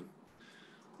Taihape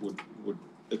would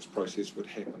its process would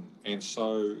happen. And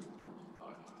so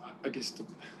I guess,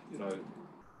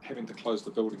 having to close the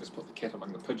building has put the cat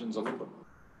among the pigeons a little bit.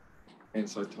 And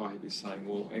so Taihape is saying,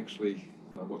 well, actually,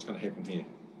 what's going to happen here?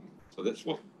 So that's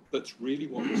really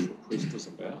what this request is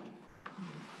about.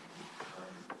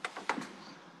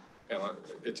 And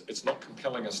it's not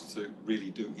compelling us to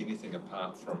really do anything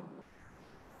apart from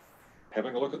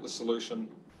having a look at the solution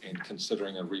and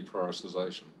considering a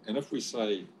reprioritisation. And if we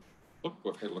say, look,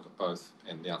 we've had a look at both,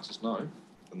 and the answer's no,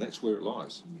 then that's where it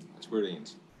lies. That's where it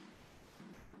ends.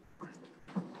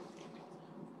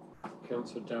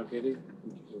 Councillor Dalgety.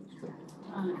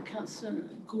 Councillor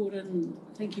Gordon,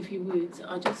 thank you for your words.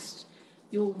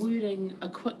 Your wording, a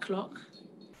quick look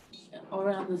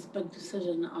around this big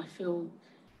decision, I feel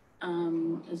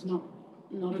is not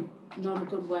a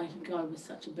good way to go with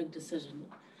such a big decision.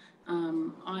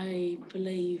 I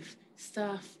believe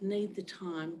staff need the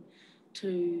time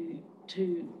to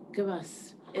give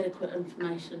us adequate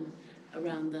information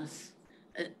around this.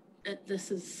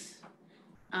 This is,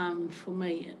 for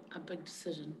me, a big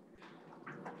decision.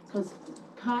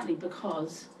 Partly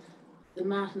because the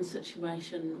Martin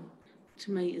situation,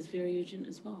 to me, is very urgent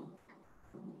as well.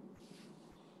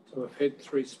 So I've had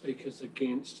 3 speakers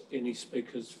against, any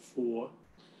speakers for.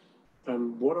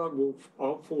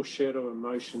 I'll foreshadow a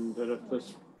motion that if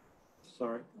this,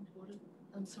 sorry.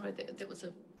 I'm sorry, that was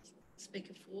a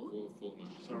speaker for?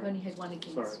 Sorry. We've only had 1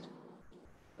 against. Sorry.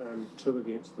 2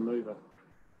 against the mover.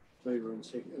 Mover and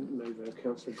second, mover,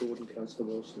 Councillor Gordon, Councillor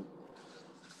Wilson.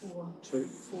 4 2.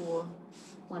 For,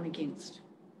 1 against.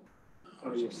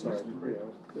 Oh, yes, sorry. Yeah,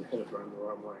 I had it run the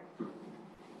wrong way.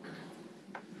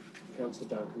 Councillor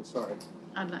Duncan, sorry.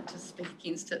 I'd like to speak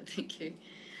against it, thank you.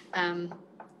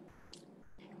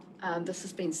 This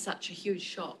has been such a huge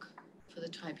shock for the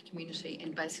Taipi community,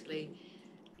 and basically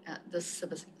this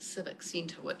civic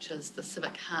centre, which is the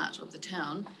civic heart of the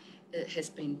town, it has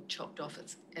been chopped off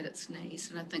at its knees.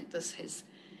 And I think this has,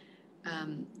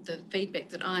 the feedback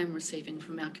that I'm receiving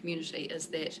from our community is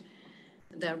that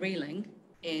they're reeling,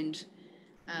 and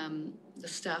the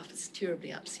staff is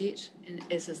terribly upset, and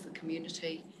as is the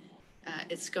community.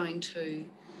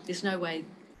 There's no way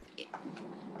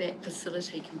that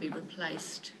facility can be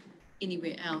replaced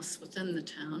anywhere else within the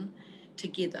town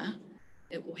together.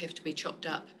 It will have to be chopped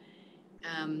up,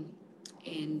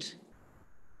 and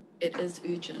it is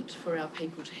urgent for our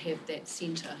people to have that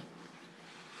centre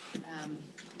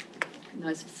in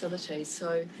those facilities.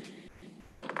 So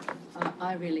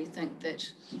I really think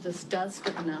that this does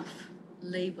give enough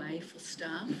leeway for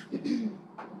staff,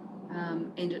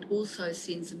 and it also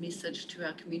sends a message to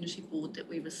our community board that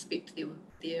we respect their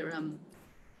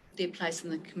place in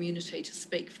the community to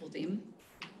speak for them.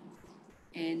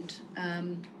 And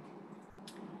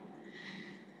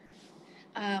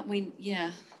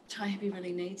Taipi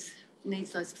really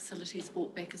needs those facilities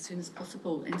brought back as soon as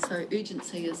possible, and so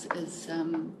urgency is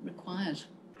required,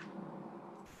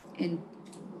 and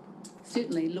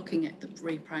certainly looking at the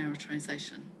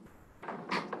reprioritisation.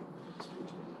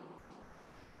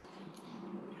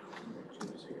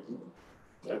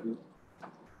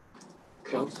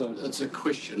 It's a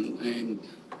question, and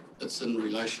it's in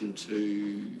relation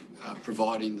to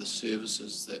providing the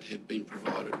services that have been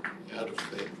provided out of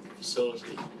that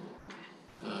facility.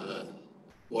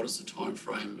 What is the time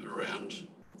frame around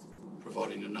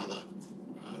providing another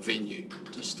venue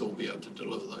to still be able to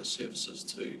deliver those services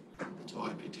to the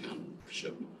Taipi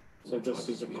Township? So this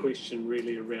is a question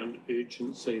really around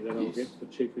urgency that I'll get the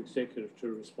Chief Executive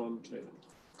to respond to.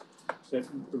 That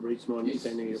reads my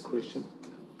understanding of your question.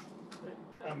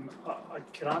 I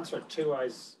can answer it 2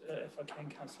 ways, if I can,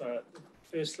 Councillor.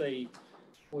 Firstly,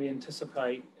 we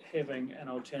anticipate having an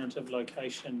alternative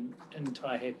location in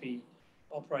Taihape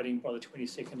operating by the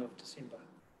 22nd of December.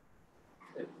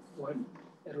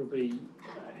 It'll be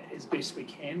as best we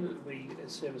can, it'll be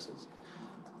as services.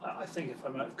 I think if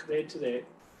I could add to that,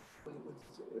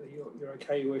 you're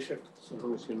okay, Your Worship? So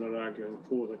long as you're not arguing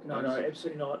for the case. No,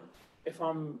 absolutely not. If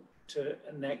I'm to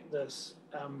enact this,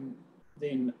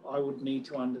 then I would need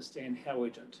to understand how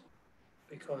urgent,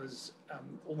 because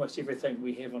almost everything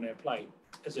we have on our plate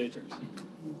is urgent,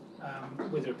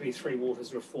 whether it be Three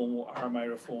Waters reform or RMA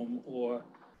reform or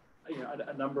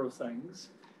a number of things.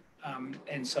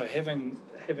 And so having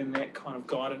that kind of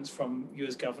guidance from you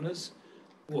as governors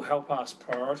will help us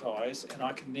prioritise, and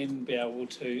I can then be able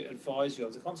to advise you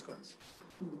of the consequence.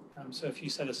 So if you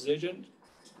say this is urgent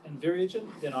and very urgent,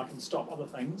 then I can stop other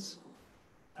things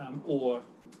or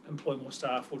employ more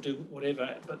staff or do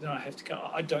whatever, but then I have to go.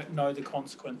 I don't know the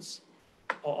consequence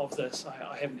of this.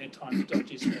 I haven't had time to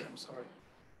digest that, I'm sorry.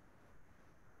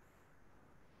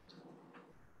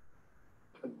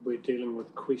 We're dealing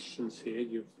with questions here.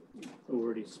 You've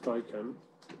already spoken.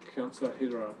 Councillor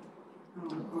Hira. I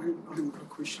haven't got a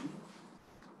question.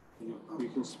 You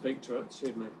can speak to it,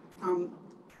 certainly.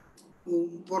 Well,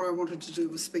 what I wanted to do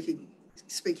was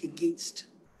speak against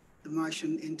the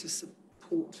motion and to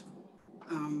support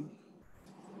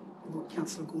what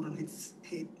Councillor Gordon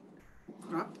had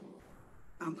put up,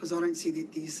 because I don't see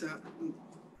that there's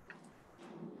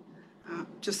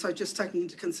just taking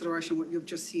into consideration what you've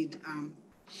just said,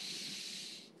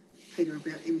 Peter,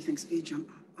 about everything's urgent.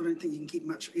 I don't think you can get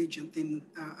much urgent than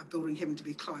a building having to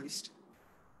be closed.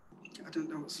 I don't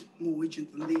know what's more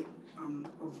urgent than that,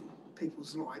 of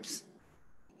people's lives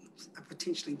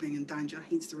potentially being in danger,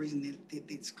 hence the reason that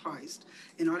that's closed.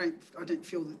 And I don't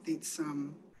feel that that's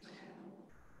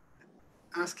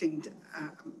asking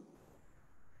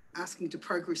to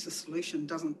progress a solution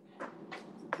doesn't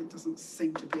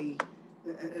seem to be.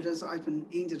 It is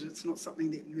open-ended. It's not something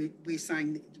that we're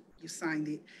saying that you're saying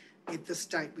that at this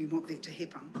date we want that to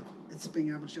happen. It's being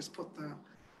able to just put the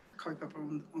cope up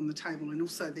on the table. And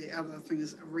also the other thing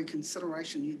is a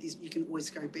reconsideration. You can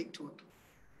always go back to it.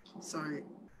 So,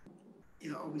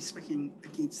 yeah, I'll be speaking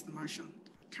against the motion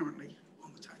currently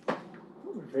on the table.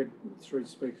 We've had 3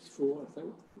 speakers for, I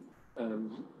think.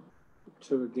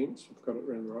 2 against. We've got it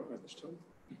round the right way this time.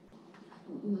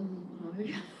 No. Can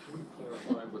we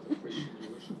clarify with a question,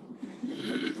 Your Worship?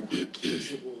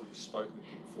 If you've already spoken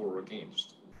for or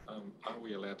against, are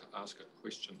we allowed to ask a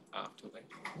question after that?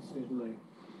 Certainly.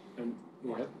 And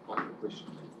Like a question,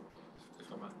 if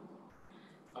I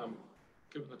may.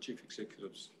 Given the Chief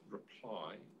Executive's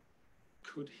reply,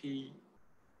 could he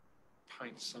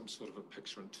paint some sort of a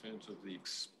picture in terms of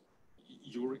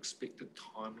your expected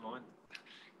timeline,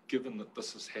 given that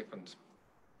this has happened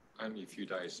only a few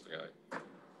days ago?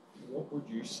 What would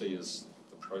you see as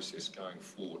the process going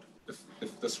forward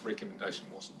if this recommendation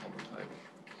wasn't on the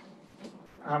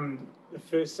table? The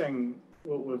first thing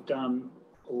what we've done,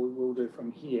 or we will do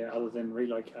from here, other than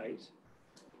relocate,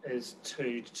 is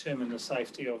to determine the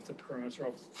safety of the perimeter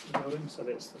of the building. So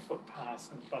that's the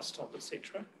footpath and bus stop,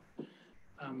 etc.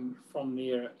 From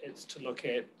there, it's to look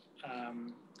at a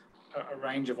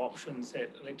range of options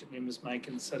that elected members may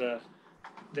consider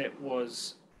that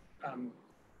was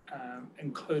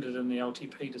included in the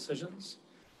LTP decisions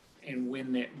and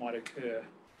when that might occur.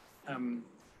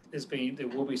 There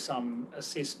will be some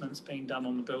assessments being done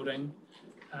on the building.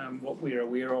 What we're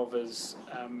aware of is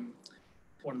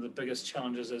one of the biggest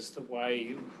challenges is the way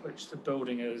in which the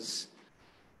building is,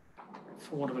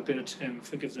 for want of a better term,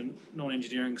 forgive the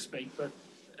non-engineering speak, but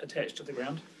attached to the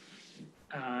ground,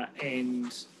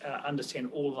 and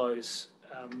understand all those,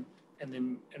 and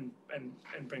then and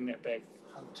bring that back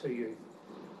to you.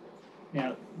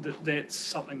 Now that's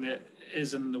something that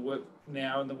is in the work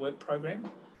now in the work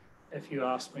program. If you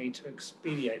ask me to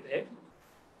expedite that,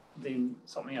 then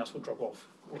something else will drop off,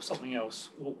 or something else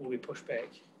will be pushed back.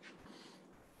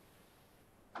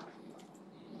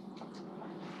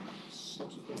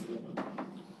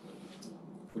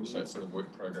 When you say it's in the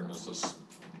work program, is this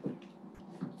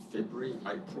February,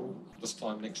 April, this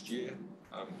time next year?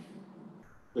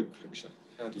 Big picture,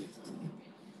 how do you?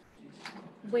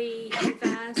 We have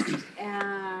asked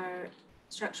our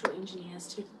structural engineers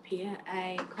to prepare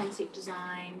a concept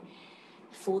design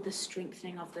for the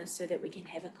strengthening of this so that we can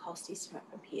have a cost estimate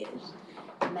prepared.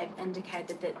 And they've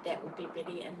indicated that that will be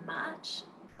ready in March.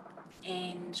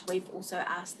 And we've also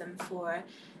asked them for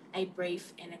a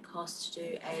brief and a cost to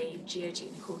do a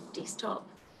geotechnical desktop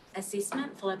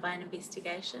assessment followed by an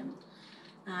investigation.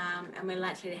 And we're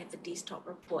likely to have the desktop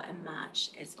report in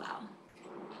March as well.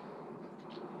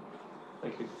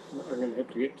 Thank you. I'm going to have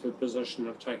to get to the position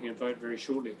of taking a vote very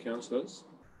shortly, councillors.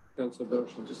 Councillor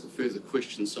Burton. Just a further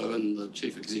question. So in the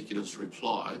Chief Executive's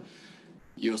reply,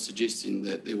 you're suggesting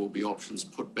that there will be options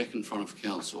put back in front of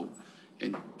Council,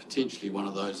 and potentially one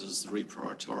of those is the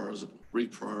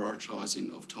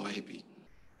reprioritising of Taihape.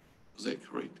 Is that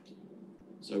correct?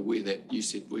 So you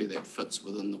said where that fits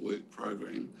within the work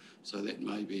program, so that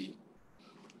may be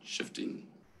shifting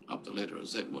up the ladder.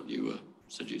 Is that what you were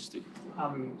suggesting?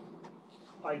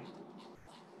 I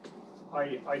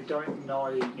don't know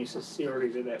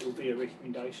necessarily that will be a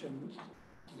recommendation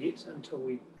yet until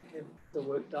we have the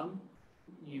work done.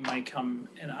 You may come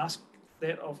and ask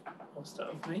that of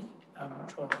me.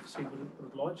 Try to see what it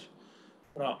would oblige.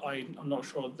 But I'm not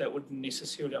sure that would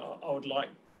necessarily. I would like,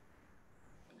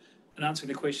 in answering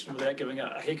the question without giving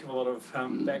a heck of a lot of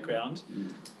background,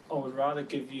 I would rather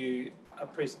give you a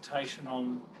presentation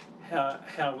on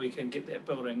how we can get that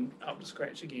building up to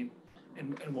scratch again.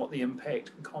 And what the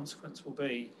impact and consequence will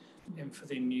be, and for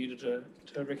then you to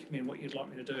recommend what you'd like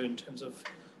me to do in terms of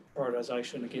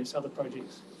prioritisation against other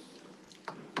projects.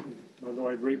 By the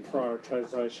way,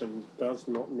 reprioritisation does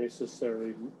not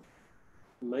necessarily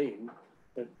mean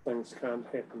that things can't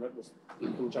happen at this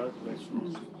conjuncture.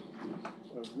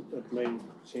 It means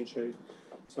potentially.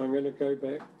 So I'm going to go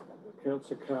back.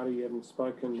 Councillor Carter, you haven't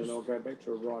spoken, and I'll go back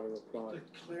to a writer reply.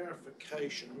 The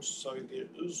clarifications, so there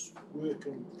is work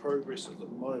in progress at the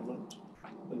moment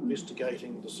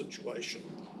investigating the situation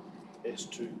as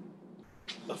to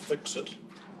fix it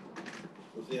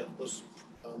without this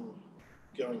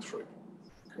going through.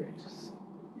 Correct.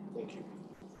 Thank you.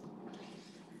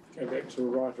 Go back to a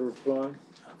writer reply.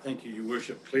 Thank you, Your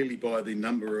Worship. Clearly by the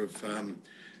number of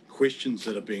questions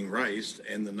that are being raised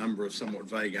and the number of somewhat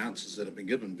vague answers that have been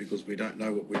given, because we don't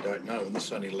know what we don't know, and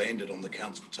this only landed on the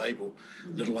council table a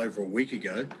little over a week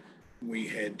ago. We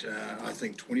had, I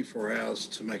think, 24 hours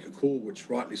to make a call, which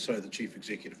rightly so the Chief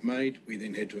Executive made. We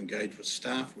then had to engage with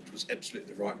staff, which was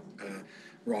absolutely the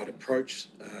right approach.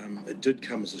 It did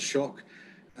come as a shock.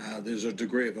 There's a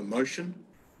degree of emotion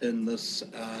in this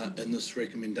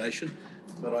recommendation,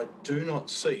 but I do not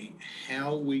see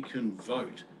how we can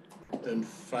vote in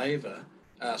favour,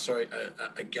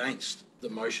 against the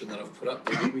motion that I've put up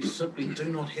there. We simply do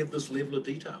not have this level of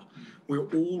detail. we're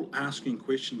all asking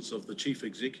questions of the chief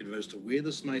executive as to where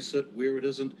this may sit, where it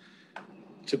isn't.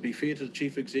 To be fair to the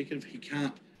chief executive, he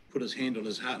can't put his hand on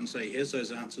his heart and say he has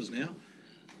those answers now.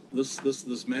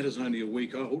 This matter's only a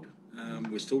week old.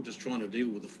 We're still just trying to deal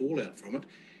with the fallout from it.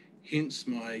 Hence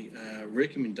my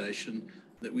recommendation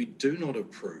that we do not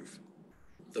approve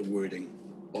the wording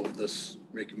of this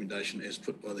recommendation as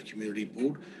put by the community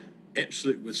board.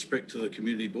 Absolute respect to the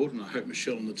community board, and I hope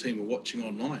Michelle and the team are watching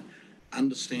online,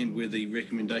 understand where the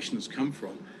recommendation has come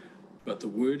from, but the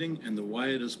wording and the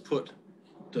way it is put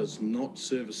does not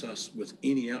service us with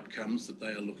any outcomes that they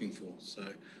are looking for. So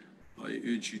I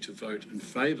urge you to vote in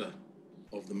favour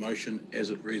of the motion as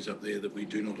it reads up there, that we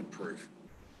do not approve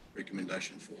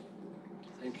recommendation 4.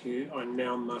 Thank you. I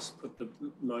now must put the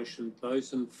motion.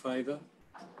 Those in favour?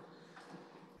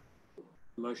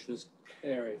 The motion is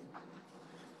carried.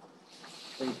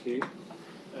 Thank you.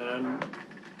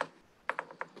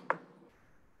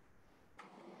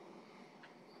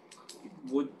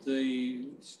 Would the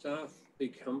staff be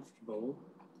comfortable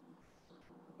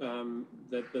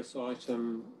that this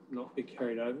item not be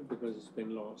carried over because it's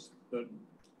been lost, but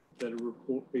that a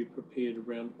report be prepared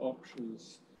around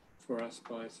options for us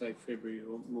by, say, February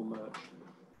or March?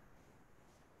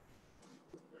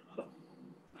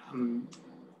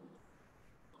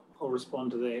 I'll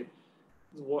respond to that.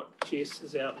 What Jess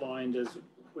has outlined is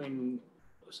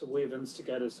so we've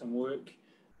instigated some work.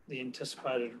 The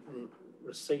anticipated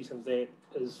receipt of that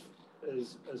is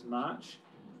March.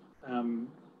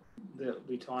 There'll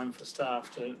be time for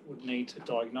staff would need to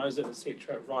diagnose it,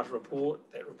 etc., write a report.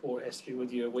 That report has to be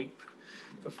with you a week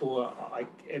before. I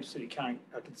absolutely can't,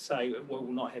 I could say it will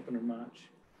not happen in March.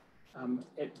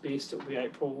 At best, it'll be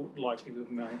April, likely with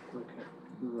May. Okay,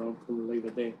 I'll probably leave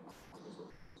it there.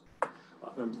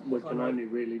 We can only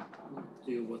really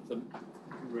deal with the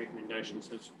recommendations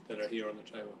that are here on the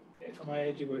table. If I may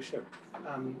add, Your Worship,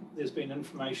 there's been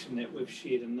information that we've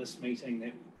shared in this meeting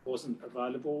that wasn't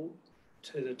available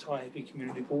to the Taihape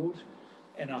Community Board,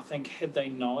 and I think had they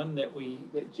known that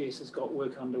Jess has got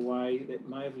work underway, that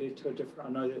may have led to a different.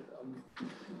 I know that,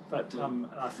 but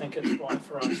I think it's right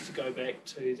for us to go back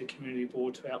to the Community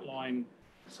Board to outline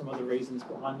some of the reasons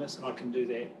behind this, and I can do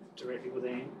that directly with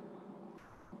Anne.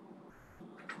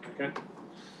 Okay.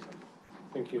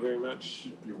 Thank you very much.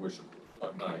 Your Worship, I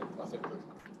think that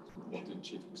what the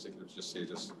Chief Executive just said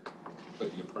is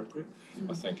completely appropriate.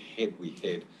 I think had we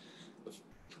had the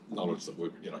knowledge that we're,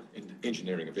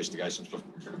 engineering investigations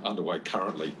underway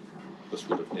currently, this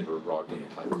would have never arrived on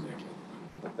the table.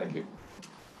 Thank you.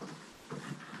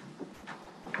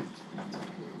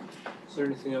 Is there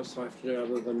anything else I have to do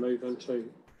other than move into?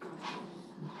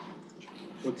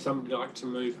 Would somebody like to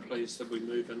move, please, that we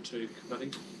move into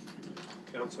committee?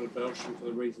 Councillor Belsham for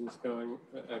the reasons going,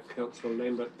 Councillor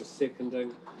Lambert for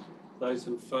seconding. Those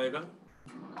in favour?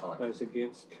 Those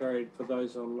against? Carried. For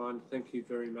those online, thank you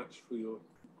very much for your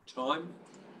time.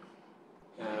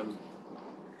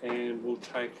 And we'll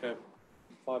take a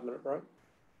 5-minute break.